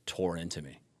she just tore into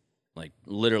me,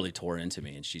 literally tore into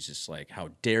me. And she's just like, how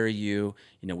dare you?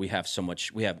 We have so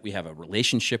much, we have a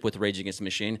relationship with Rage Against the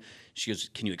Machine. She goes,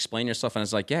 can you explain yourself? And I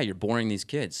was like, yeah, you're boring these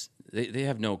kids. They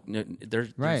have no they're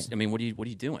right. I mean, what are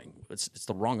you doing? It's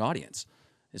the wrong audience,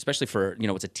 especially for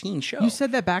it's a teen show. You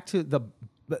said that back to the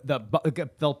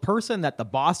person that the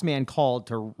boss man called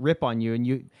to rip on you, and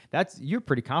you're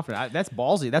pretty confident. That's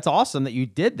ballsy. That's awesome that you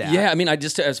did that. Yeah, I mean, I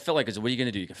felt like, what are you going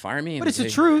to do? You can fire me? But it's the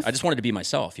truth. I just wanted to be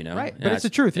myself, Right, Yeah, but it's the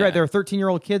truth. You're right. There are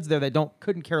 13-year-old kids there that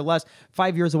couldn't care less.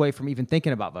 5 years away from even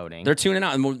thinking about voting. They're tuning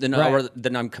out, and then, Right.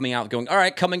 then I'm coming out going, all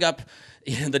right, coming up,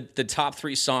 the top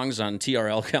 3 songs on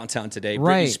TRL Countdown today.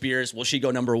 Right. Britney Spears, will she go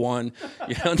number 1?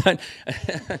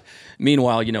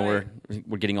 Meanwhile,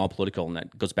 we're getting all political, and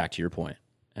that goes back to your point.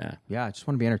 Yeah, I just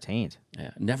want to be entertained.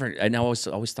 Yeah, never. I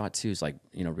always thought too is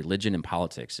religion and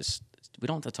politics. Just we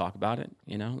don't have to talk about it.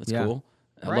 It's cool.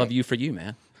 I love you for you,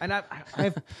 man. And I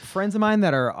have friends of mine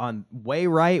that are on way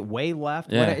right, way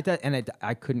left. Yeah.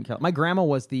 I couldn't kill it. My grandma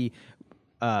was the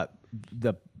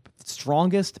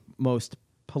strongest, most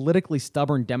politically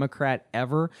stubborn Democrat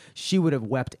ever. She would have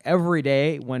wept every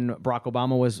day when Barack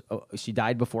Obama she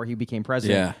died before he became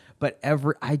president. Yeah. But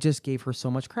I just gave her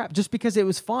so much crap just because it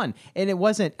was fun. And it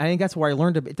wasn't, I think that's where I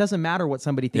learned it doesn't matter what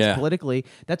somebody thinks politically.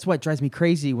 That's what drives me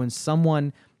crazy when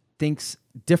someone thinks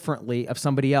differently of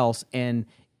somebody else. And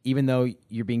even though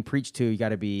you're being preached to, you got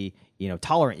to be,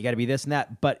 tolerant. You got to be this and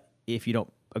that. But if you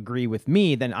don't agree with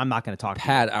me, then I'm not going to talk to you.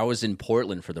 Pat, I was in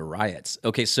Portland for the riots.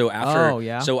 Okay, so after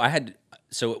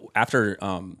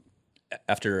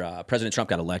President Trump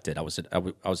got elected, I was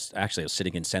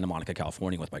sitting in Santa Monica,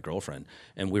 California, with my girlfriend,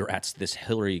 and we were at this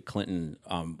Hillary Clinton.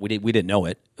 We didn't know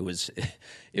it. It was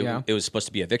supposed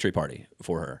to be a victory party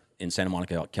for her in Santa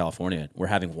Monica, California. We're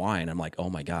having wine. I'm like, oh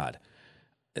my God,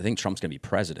 I think Trump's going to be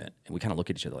president. And we kind of look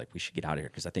at each other like, we should get out of here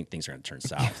because I think things are going to turn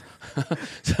south.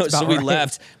 So we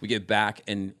left. We get back,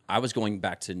 and I was going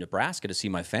back to Nebraska to see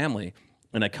my family.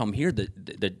 And I come here,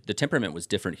 the temperament was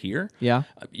different here. Yeah.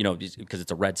 Because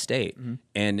it's a red state. Mm-hmm.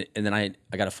 And then I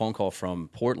got a phone call from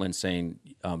Portland saying,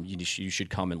 you should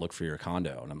come and look for your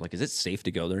condo. And I'm like, is it safe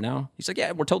to go there now? He's like,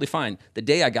 yeah, we're totally fine. The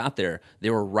day I got there, they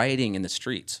were rioting in the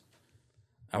streets.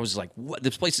 I was like, what?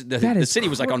 This place, the city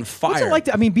was like on fire. What's it like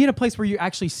to, be in a place where you're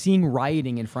actually seeing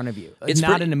rioting in front of you? It's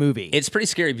not in a movie. It's pretty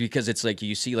scary because it's like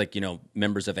you see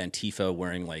members of Antifa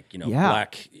wearing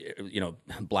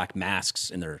black masks,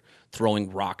 and they're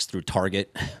throwing rocks through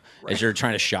Target as you're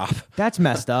trying to shop. That's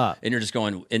messed up. And you're just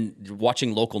going and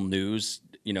watching local news,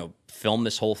 film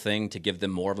this whole thing to give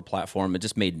them more of a platform. It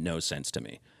just made no sense to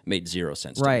me. It made zero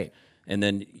sense to me. And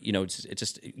then, it's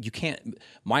just, you can't,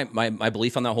 my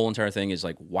belief on that whole entire thing is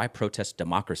why protest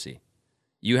democracy?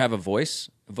 You have a voice,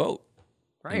 vote.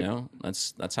 Right.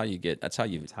 That's how you do it. That's how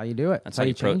you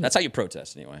change that's how you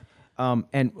protest anyway.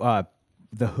 And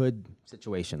the hood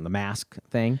situation, the mask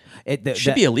thing. It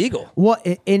should be illegal. Well,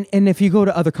 and if you go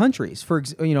to other countries, for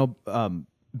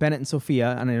Bennett and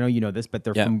Sophia, and I know you know this, but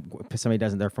they're from, if somebody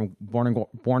doesn't, they're born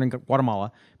in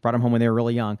Guatemala, brought them home when they were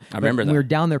really young. I remember that. We were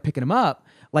down there picking them up.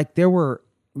 There were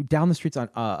down the streets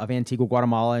of Antigua,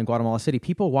 Guatemala, and Guatemala City,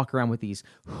 people walk around with these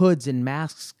hoods and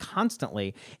masks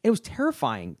constantly. It was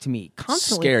terrifying to me.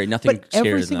 Constantly, Scary. Nothing but scarier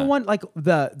every than single that. one, like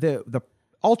the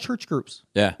all church groups,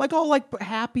 Yeah. like all like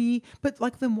happy, but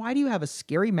like then why do you have a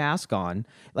scary mask on,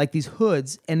 like these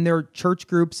hoods, and they're church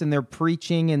groups and they're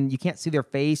preaching and you can't see their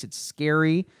face. It's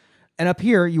scary. And up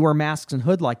here, you wear masks and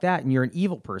hood like that, and you're an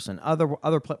evil person.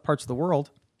 Other parts of the world,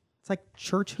 it's like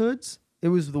church hoods. It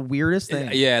was the weirdest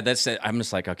thing. Yeah, that's it. I'm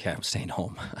just like, okay, I'm staying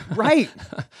home. Right.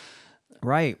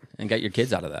 Right. And get your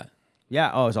kids out of that.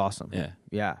 Yeah. Oh, it was awesome. Yeah.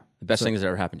 Yeah. The best thing that's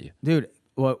ever happened to you. Dude,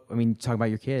 well, I mean, talk about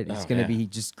your kid. He's going to yeah. be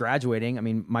just graduating. I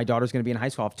mean, my daughter's going to be in high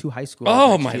school. I have 2 high schools.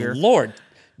 Oh, next my year. Lord.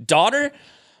 Daughter?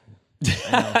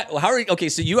 Well, how are you? Okay,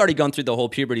 so you already gone through the whole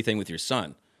puberty thing with your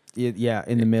son. Yeah,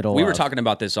 in the middle. We were of- talking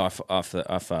about this off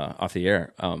the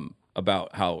air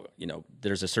about how, you know,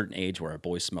 there's a certain age where our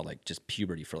boys smell like just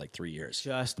puberty for like 3 years.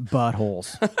 Just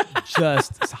buttholes.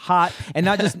 Just hot. And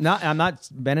I'm not,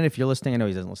 Bennett, if you're listening, I know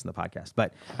he doesn't listen to the podcast,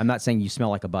 but I'm not saying you smell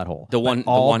like a butthole.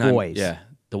 All boys.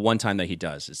 The one time that he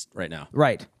does is right now.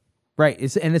 Right.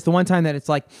 It's the one time that it's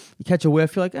like you catch a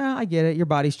whiff, you're like, I get it. Your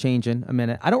body's changing a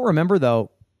minute. I don't remember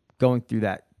though going through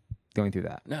that.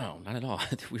 No, not at all.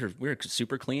 we were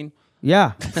super clean.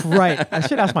 Yeah, right. I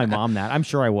should ask my mom that. I'm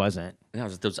sure I wasn't. That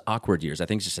was those awkward years. I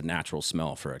think it's just a natural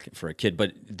smell for a kid.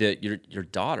 But your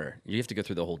daughter, you have to go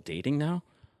through the whole dating now.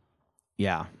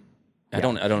 Yeah. I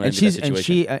don't And envy that she's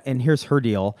situation. and here's her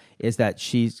deal is that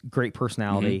she's great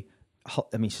personality.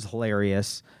 I mean, she's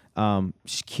hilarious.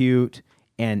 She's cute,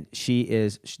 and she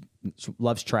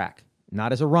loves track.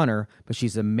 Not as a runner, but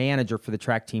she's a manager for the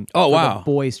track team. Oh, for wow. the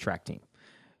boys track team.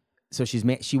 So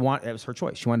that was her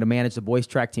choice. She wanted to manage the boys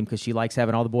track team because she likes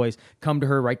having all the boys come to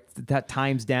her, write that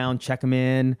times down, check them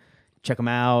in, check them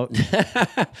out.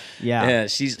 Yeah,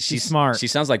 she's smart. She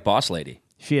sounds like boss lady.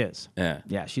 She is.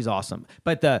 Yeah. She's awesome.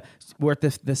 But we're at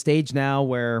the stage now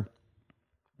where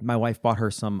my wife bought her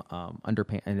some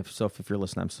underpants. And if you're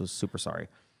listening, I'm so super sorry.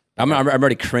 I'm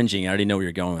already cringing. I already know where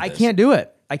you're going with I this. can't do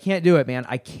it. I can't do it, man.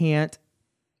 I can't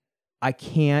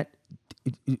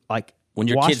like When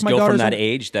your wash kids my go from daughter's that un-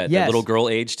 age, that Yes. little girl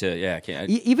age to I can't.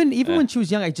 Even when she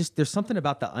was young, there's something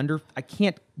about I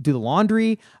can't do the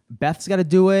laundry. Beth's got to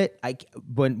do it.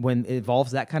 When it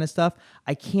involves that kind of stuff,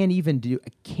 I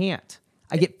can't.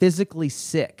 I get physically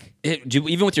sick.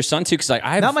 Even with your son too, because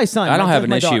Not my son. I don't have an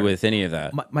my issue daughter. with any of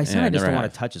that. My son, Yeah, I just never don't want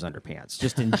have. to touch his underpants,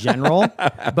 just in general.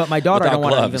 But my daughter, I Without don't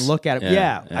want to gloves. even look at it.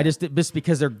 Yeah, Yeah, I just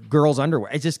because they're girls'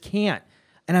 underwear, I just can't.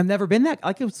 And I've never been that.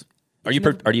 Like it was. Are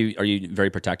you very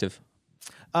protective?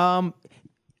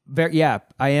 Yeah,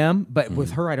 I am. But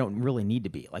with her, I don't really need to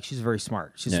be. Like she's very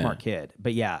smart. She's a smart kid.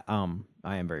 But yeah,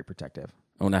 I am very protective.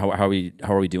 Oh, now how are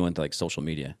we doing with like social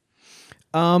media?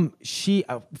 She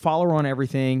follow her on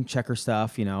everything, check her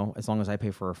stuff. You know, as long as I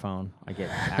pay for her phone, I get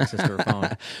access to her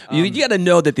phone. You got to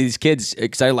know that these kids,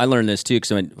 because I learned this too,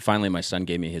 because finally my son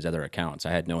gave me his other accounts.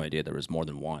 I had no idea there was more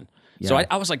than one. So Yeah.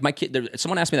 I was like, my kid,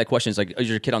 someone asked me that question. It's like, is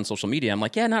your kid on social media? I'm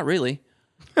like, yeah, not really.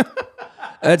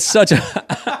 That's such a...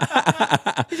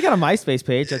 He's got a MySpace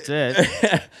page. That's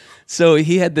it. So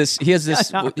he has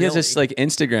this Not like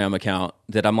Instagram account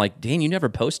that I'm like, Dane, you never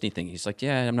post anything. He's like,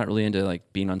 yeah, I'm not really into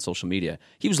like being on social media.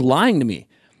 He was lying to me.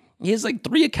 He has like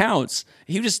 3 accounts.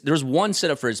 There's one set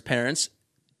up for his parents,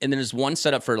 and then there's one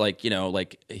set up for like, you know,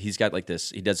 like he's got like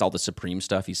this, he does all the Supreme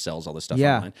stuff. He sells all this stuff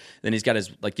Yeah. online. Then he's got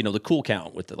his like, you know, the cool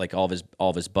count with like all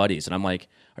of his buddies. And I'm like,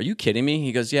 are you kidding me?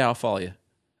 He goes, yeah, I'll follow you.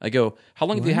 I go, how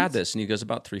long have you had this? And he goes,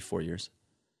 about 3-4 years.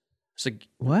 It's like,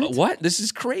 What? What? This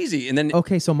is crazy. And then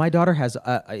Okay, so my daughter has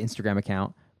an Instagram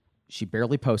account. She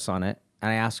barely posts on it,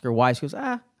 and I ask her why. She goes,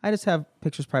 I just have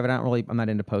pictures private. I'm not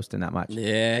into posting that much.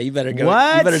 yeah, you better go.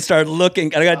 What? You better start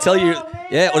looking. I gotta tell you. man.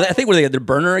 Yeah, well, I think where they had their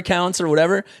burner accounts or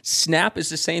whatever. Snap is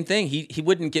the same thing. He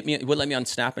wouldn't let me on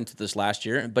Snap until this last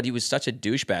year, but he was such a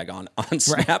douchebag on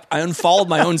Snap. I unfollowed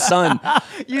my own son.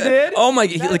 You did? Oh my!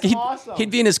 That's awesome. He'd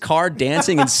be in his car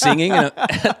dancing and singing, and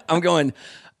I'm going.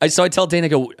 So I tell Dane, I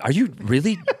go, "Are you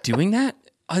really doing that?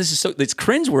 Oh, this is it's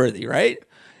cringeworthy, right?"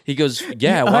 He goes,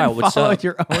 "Yeah, wow, what's unfollowed up?"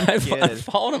 your own I kid.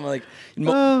 followed him like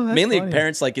Oh, that's mainly funny.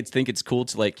 parents like think it's cool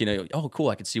to like, you know, oh cool,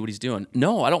 I can see what he's doing.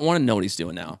 No, I don't want to know what he's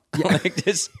doing now. Like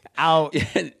just Out.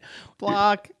 yeah,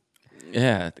 Block.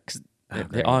 yeah, 'cause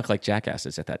they all act like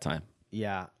jackasses at that time.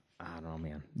 Yeah, I don't know,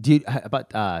 man. Do you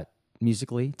about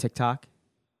Musically, TikTok?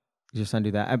 Does your son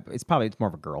do that? It's more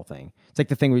of a girl thing. It's like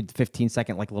the thing with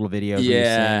 15-second like little videos where you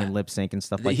Yeah. sing and lip sync and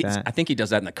stuff like that. I think he does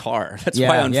that in the car. That's Yeah,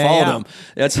 why I yeah, unfollowed yeah. him.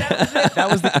 That's That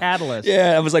was the catalyst.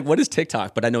 yeah. I was like, what is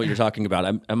TikTok? But I know what you're talking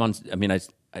about. I'm on. I mean, I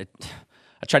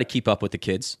try to keep up with the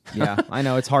kids. Yeah, I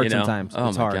know it's hard You know? sometimes. Oh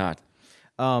it's my hard.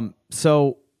 god.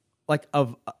 So like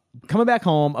of coming back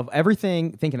home, of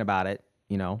everything, thinking about it,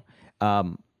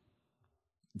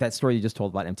 that story you just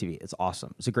told about MTV, it's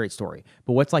awesome. It's a great story.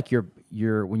 But what's like your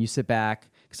when you sit back,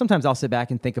 'cause sometimes I'll sit back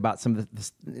and think about some of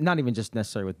this, not even just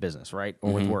necessarily with business, right?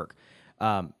 Or with work.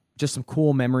 Just some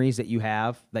cool memories that you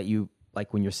have that you,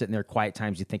 like when you're sitting there, quiet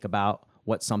times, you think about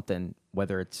what's something,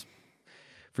 whether it's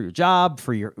for your job,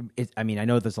 I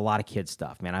know there's a lot of kids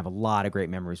stuff, man. I have a lot of great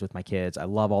memories with my kids. I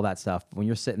love all that stuff. But when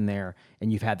you're sitting there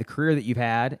and you've had the career that you've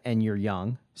had and you're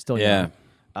young, still young,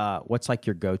 what's like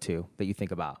your go-to that you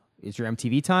think about? Is your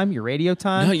MTV time, your radio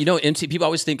time? No, MTV. People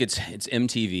always think it's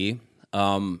MTV.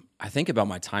 I think about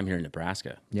my time here in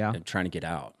Nebraska. Yeah, and trying to get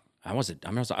out. I was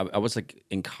like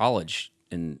in college,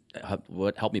 and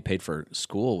what helped me pay for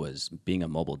school was being a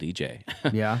mobile DJ.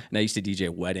 Yeah, and I used to DJ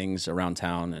weddings around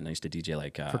town, and I used to DJ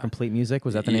like for Complete Music.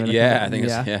 Was that the name of the Yeah, company? I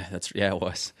think it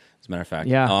was. As a matter of fact,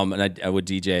 yeah. And I would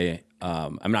DJ.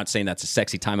 I'm not saying that's a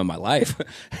sexy time of my life.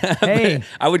 Hey,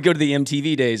 I would go to the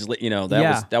MTV days.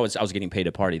 I was getting paid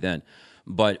to party then,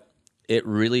 but it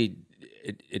really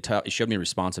it showed me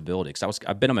responsibility because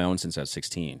I've been on my own since I was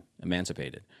 16,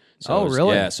 emancipated. So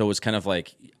really? Yeah. So it was kind of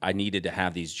like I needed to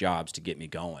have these jobs to get me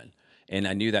going, and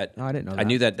I knew that. Oh, I didn't know that. I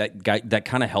knew that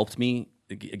kind of helped me.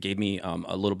 It gave me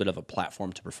a little bit of a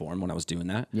platform to perform when I was doing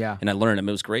that. Yeah. And I learned.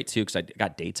 It was great too because I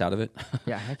got dates out of it.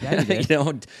 Yeah, heck yeah, you did.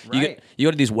 You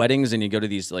go to these weddings and you go to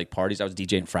these like parties. I was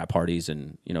DJing frat parties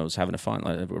and I was having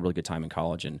a really good time in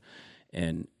college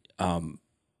and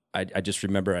I just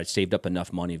remember I saved up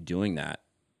enough money of doing that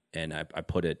and I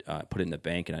put it in the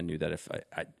bank and I knew that if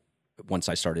I once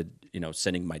I started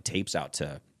sending my tapes out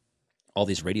to all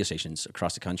these radio stations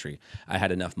across the country, I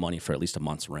had enough money for at least a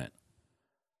month's rent.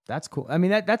 That's cool. I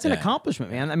mean, that's an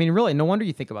accomplishment, man. I mean, really, no wonder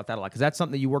you think about that a lot because that's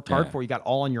something that you worked hard for. You got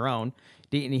all on your own.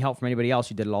 Didn't need any help from anybody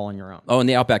else. You did it all on your own. Oh, and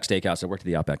the Outback Steakhouse. I worked at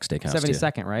the Outback Steakhouse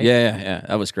 72nd, right? Yeah.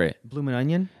 That was great. Bloomin'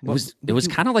 Onion? It was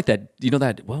kind of like that.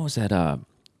 That what was that?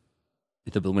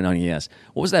 The Bloomin' Onion. Yes.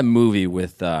 What was that movie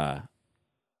with?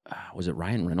 Was it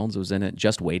Ryan Reynolds was in it?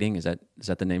 Just Waiting. Is that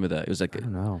the name of the? It was like I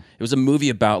don't know. It was a movie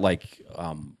about like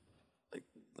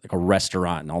a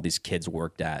restaurant and all these kids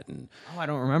worked at and I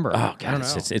don't remember. Oh god,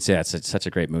 it's such a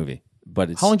great movie.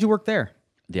 But how long did you work there?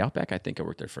 The Outback, I think I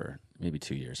worked there for maybe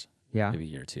 2 years. Yeah, maybe a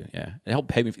year or two. Yeah, it helped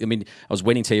pay me. I mean, I was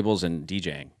waiting tables and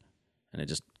DJing, and it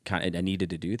just I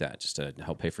needed to do that just to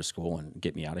help pay for school and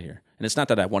get me out of here. And it's not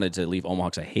that I wanted to leave Omaha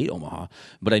because I hate Omaha,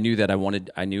 but I knew that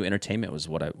I knew entertainment was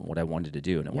what I wanted to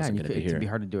do, and it wasn't going to be here. It'd be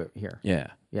hard to do it here.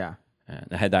 Yeah. And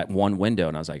I had that one window,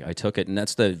 and I was like, I took it, and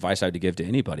that's the advice I would give to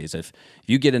anybody: is if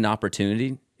you get an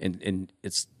opportunity, and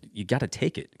it's you got to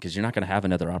take it because you're not going to have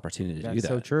another opportunity to do that. That's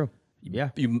so true. Yeah,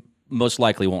 you most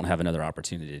likely won't have another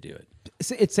opportunity to do it.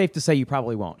 It's safe to say you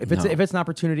probably won't. If it's an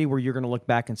opportunity where you're going to look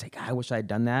back and say, God, I wish I had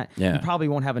done that. Yeah. You probably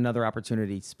won't have another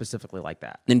opportunity specifically like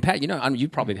that. And Pat, you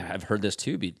probably have heard this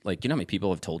too. Like, how many people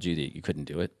have told you that you couldn't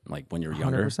do it? Like when you're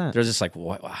younger, 100%. There's just like,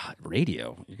 what? Wow,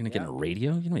 radio? You're going to get in a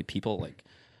radio? You know how many people like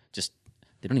just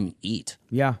they don't even eat.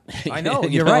 Yeah, I know.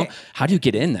 You're right. How do you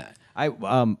get in that?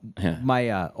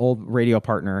 My old radio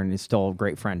partner and is still a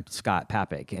great friend, Scott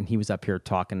Papik, and he was up here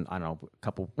talking. I don't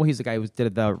know, he's the guy who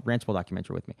did the Ranch Bowl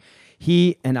documentary with me.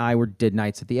 He and I did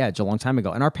Nights at the Edge a long time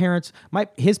ago, and our parents,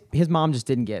 his mom just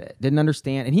didn't get it, didn't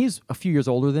understand, and he's a few years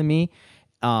older than me,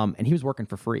 and he was working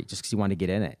for free just because he wanted to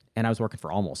get in it, and I was working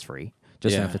for almost free.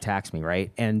 Just enough to tax me,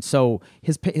 right? And so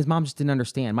his mom just didn't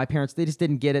understand. My parents, they just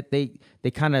didn't get it.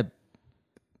 They kind of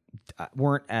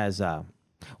weren't as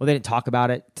they didn't talk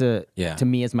about it to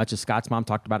me as much as Scott's mom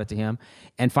talked about it to him.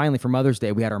 And finally, for Mother's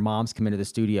Day, we had our moms come into the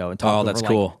studio and talk over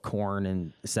like Korn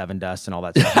and Seven Dust and all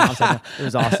that stuff. It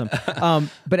was awesome.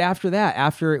 But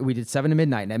after we did 7 to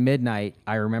midnight, and at midnight,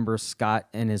 I remember Scott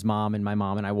and his mom and my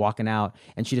mom and I walking out,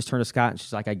 and she just turned to Scott and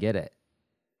she's like, I get it.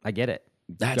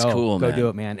 That's cool, man. Go do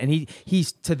it, man. And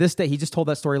he's to this day, he just told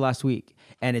that story last week,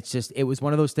 and it was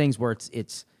one of those things where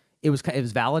it was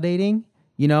validating,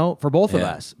 for both of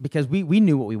us because we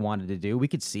knew what we wanted to do. We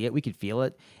could see it, we could feel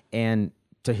it, and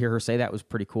to hear her say that was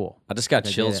pretty cool. I just got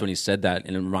chills when he said that,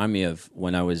 and it reminded me of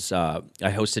when I was I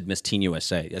hosted Miss Teen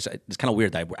USA. It's kind of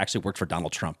weird that I actually worked for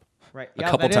Donald Trump, right? A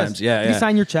couple times. Did you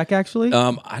sign your check actually?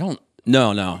 I don't.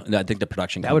 No. I think the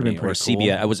production company or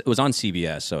CBS. Cool. It was on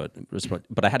CBS, so it was.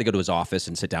 But I had to go to his office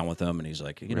and sit down with him, and he's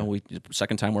like, we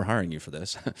second time we're hiring you for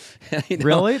this.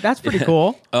 Really? That's pretty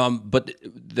cool. But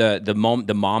the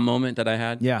mom moment that I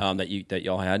had, that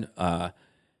y'all had,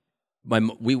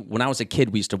 when I was a kid,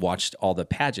 we used to watch all the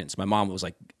pageants. My mom was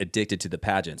like addicted to the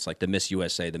pageants, like the Miss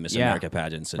USA, the Miss America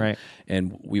pageants, and, Right.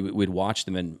 and we'd watch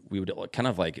them, and we would kind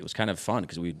of like, it was kind of fun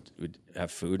because we'd have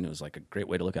food, and it was like a great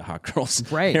way to look at hot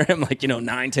girls. Right. Here I'm like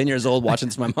 9, 10 years old watching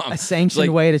this with my mom. A sanctioned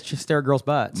Like, way to stare girls'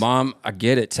 butts. Mom, I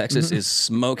get it. Texas is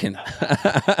smoking. Look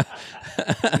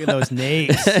at those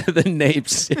names. The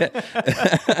napes.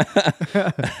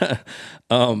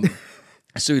 Yeah.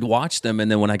 So we'd watch them, and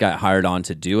then when I got hired on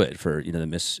to do it for the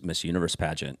Miss Universe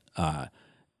pageant, I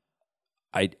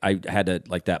had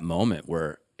that moment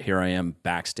where here I am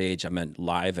backstage. I'm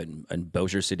live in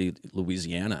Bossier City,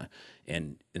 Louisiana,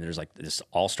 and there's like this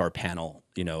all-star panel,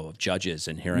 of judges,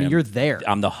 and here I am. You're there.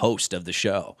 I'm the host of the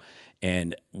show.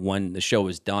 And when the show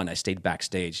was done, I stayed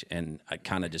backstage, and I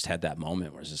kind of just had that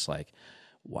moment where it's just like,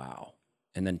 wow.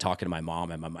 And then talking to my mom,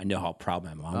 I know how proud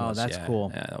my mom was. Oh, that's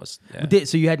cool. Yeah, that was. Yeah.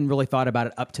 So you hadn't really thought about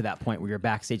it up to that point where you're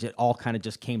backstage. It all kind of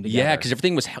just came together. Yeah, because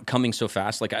everything was coming so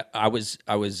fast. Like I was.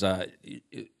 I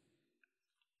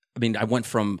mean, I went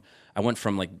from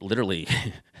like literally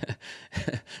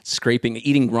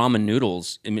eating ramen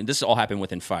noodles. I mean, this all happened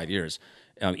within 5 years.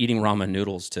 Eating ramen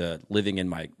noodles to living in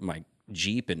my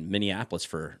Jeep in Minneapolis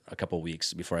for a couple of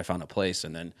weeks before I found a place,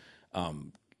 and then.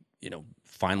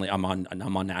 Finally, I'm on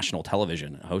national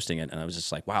television hosting it, and I was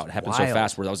just like, wow, it happened so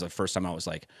fast. Where that was the first time I was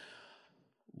like,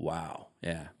 wow,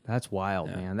 yeah, that's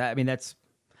wild, man. That's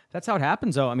how it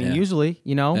happens, though. I mean, Yeah. usually,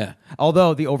 Yeah.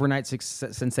 although the overnight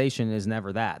sensation is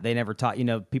never that. They never taught,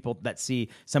 people that see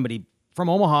somebody from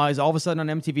Omaha is all of a sudden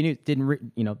on MTV News.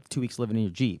 Didn't 2 weeks living in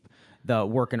your Jeep. The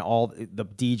working all the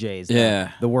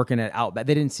DJs, the working at Outback.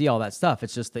 They didn't see all that stuff.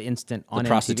 It's just the instant on the MTV.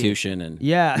 prostitution and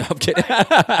Yeah. No, I'm kidding.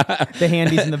 The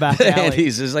handies in the back The alley.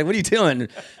 handies. It's like, what are you doing?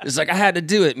 It's like, I had to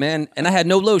do it, man, and I had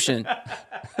no lotion.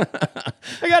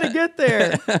 I got to get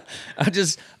there. I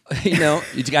just, you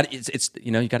got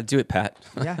you got to do it, Pat.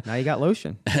 Yeah, now you got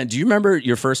lotion. Do you remember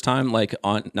your first time, like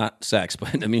on not sex,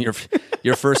 but I mean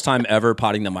your first time ever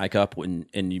potting the mic up, and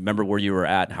you remember where you were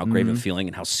at, and how great of a feeling,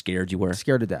 and how scared you were?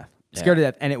 Scared to death. Scared to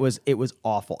death, and it was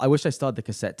awful. I wish I still had the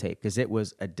cassette tape because it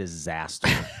was a disaster.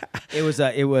 It was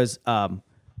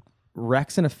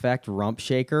Rex and Effect Rump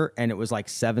Shaker, and it was like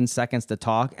 7 seconds to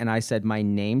talk, and I said my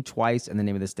name twice and the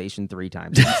name of the station 3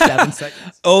 times in 7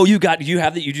 seconds. Oh, you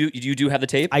have the you do have the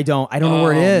tape? I don't know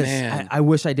where it is. Man. I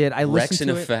wish I did. I Rex listened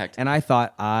and to Effect. it, and I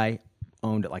thought I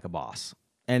owned it like a boss.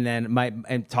 And then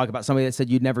and talk about somebody that said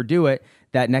you'd never do it.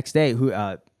 That next day, who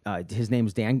his name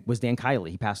was Dan Kiley.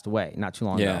 He passed away not too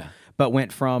long ago. But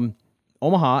went from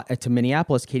Omaha to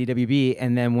Minneapolis, KDWB,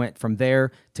 and then went from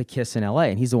there to KISS in LA.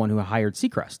 And he's the one who hired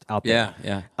Seacrest out there.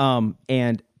 Yeah.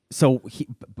 And so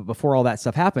before all that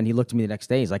stuff happened, he looked at me the next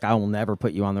day. He's like, I will never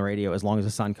put you on the radio as long as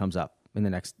the sun comes up in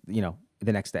the next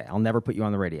day. I'll never put you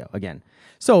on the radio again.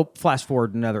 So flash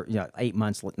forward another 9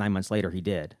 months later, he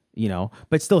did.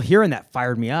 But still hearing that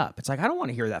fired me up. It's like, I don't want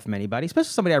to hear that from anybody, especially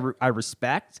somebody I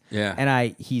respect. Yeah.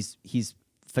 And he's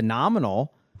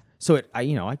phenomenal. So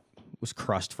I was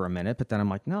crushed for a minute, but then I'm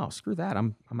like, no, screw that.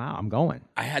 I'm out. I'm going.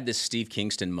 I had this Steve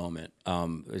Kingston moment.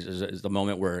 It was the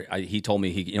moment where he told me,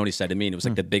 what he said to me, and it was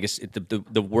like the biggest,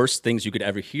 the worst things you could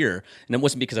ever hear. And it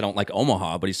wasn't because I don't like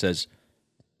Omaha, but he says,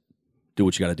 do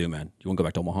what you got to do, man. You want to go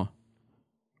back to Omaha?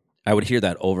 I would hear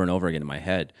that over and over again in my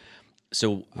head.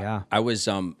 So Yeah. I was,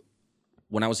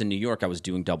 when I was in New York, I was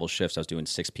doing double shifts. I was doing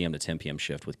 6 p.m. to 10 p.m.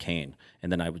 shift with Kane.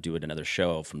 And then I would do another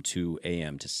show from 2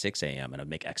 a.m. to 6 a.m. and I'd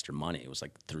make extra money. It was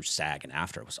like through SAG and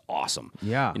after. It was awesome.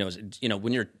 Yeah.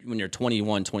 When you're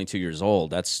 21, 22 years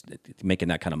old, that's making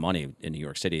that kind of money in New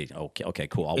York City. Okay,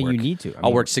 cool. I'll work. You need to.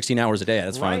 I'll work 16 hours a day.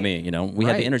 That's fine with Right. me. We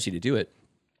had Right. the energy to do it.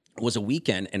 It was a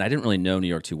weekend, and I didn't really know New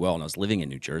York too well, and I was living in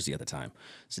New Jersey at the time.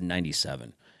 It's in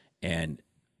 97. And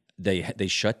they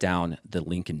shut down the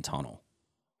Lincoln Tunnel.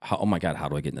 Oh my God, how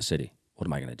do I get in the city? What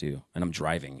am I going to do? And I'm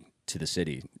driving to the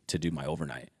city to do my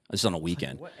overnight. This is on a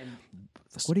weekend. What are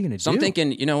you going to do? So I'm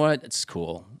thinking, you know what? It's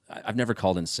cool. I've never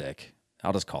called in sick.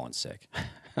 I'll just call in sick.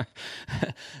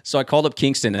 So I called up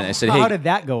Kingston and I said, "Hey, how did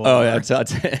that go? Oh, over?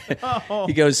 yeah,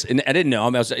 He goes, and I didn't know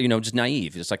him. I was, just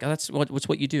naive. It's like, that's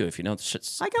what you do if I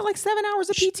got like 7 hours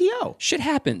of PTO. shit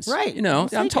happens, Right. I'm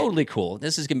Take it. totally cool.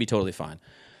 This is gonna be totally fine.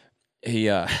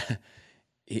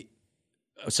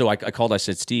 So I called. I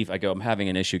said, Steve, I'm having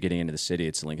an issue getting into the city.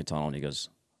 It's the Lincoln Tunnel, and he goes,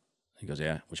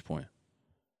 yeah, which point?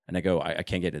 And I go, I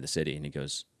can't get to the city, and he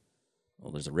goes,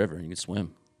 well, there's a river, and you can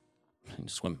swim. You can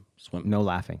swim. No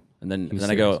laughing. And then was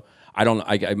I go,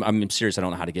 I'm serious. I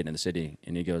don't know how to get in the city.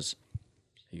 And he goes,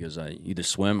 either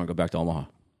swim or go back to Omaha.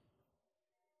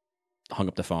 Hung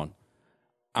up the phone.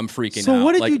 I'm freaking out. So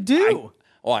what did Like, you do?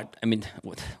 Oh, I mean,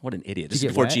 what an idiot! This is get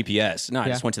before wet? GPS. No, I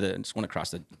Yeah. just went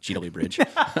across the GW Bridge.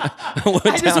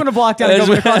 I just want to block down and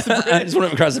go across the bridge. I just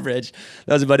went across the bridge.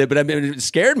 That was about it. But I mean, it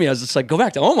scared me. I was just like, go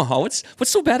back to Omaha. What's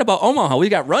so bad about Omaha? We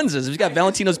got Runzas. We got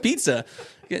Valentino's Pizza.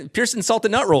 Pearson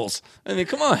salted nut rolls. I mean,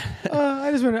 come on.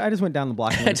 I just went down the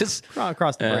block. And just-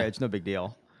 across the bridge. No big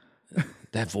deal.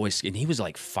 That voice, and he was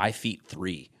like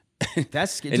 5'3".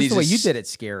 That's And just he's the way you just- did it.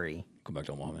 Scary. Go back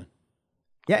to Omaha, man.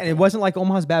 Yeah, and it wasn't like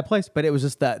Omaha's a bad place, but it was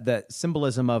just the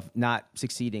symbolism of not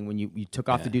succeeding when you took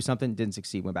off to do something, didn't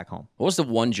succeed, went back home. What was the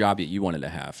one job that you wanted to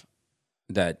have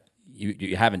that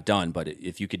you haven't done, but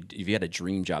if you had a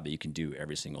dream job that you can do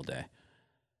every single day?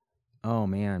 Oh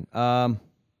man, I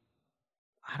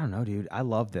don't know, dude. I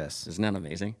love this. Isn't that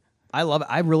amazing? I love it.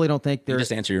 I really don't think You there's.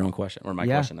 just answer your own question or my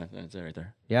Yeah. question. That's it right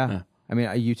there. Yeah. I mean,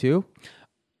 you too.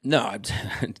 No,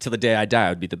 till the day I die, I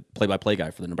would be the play-by-play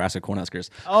guy for the Nebraska Cornhuskers.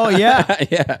 Oh yeah,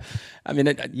 Yeah, I mean,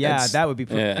 yeah. That would be.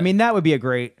 yeah. I mean, that would be a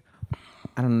great.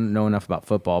 I don't know enough about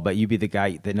football, but you'd be the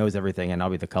guy that knows everything, and I'll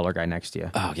be the color guy next to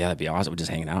you. Oh yeah, that'd be awesome. We're just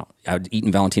hanging out. I would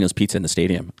eating Valentino's pizza in the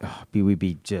stadium. We'd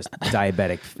be just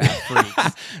diabetic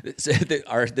fat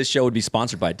freaks. This show would be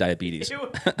sponsored by diabetes.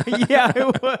 Yeah,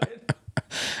 it would.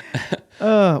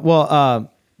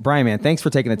 Brian, man, thanks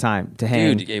for taking the time to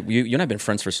hang. Dude, you and I have been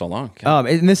friends for so long.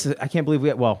 And this is, I can't believe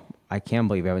I can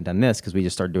believe we haven't done this because we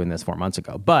just started doing this 4 months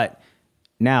ago. But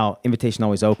now, invitation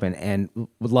always open, and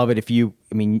would love it if you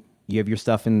have your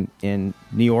stuff in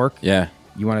New York. Yeah.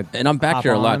 You want to, And I'm back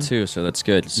here a lot too, so that's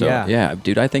good. So yeah,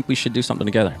 dude, I think we should do something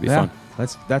together. It'd be fun.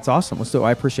 That's awesome. Let's do it.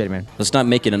 I appreciate it, man. Let's not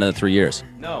make it another 3 years.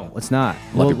 No, let's not.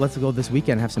 Let's go this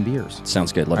weekend and have some beers.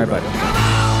 Sounds good. Love you, All right, buddy.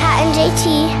 Pat and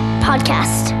JT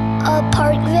Podcast. A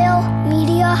Parkville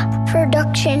Media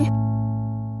Production.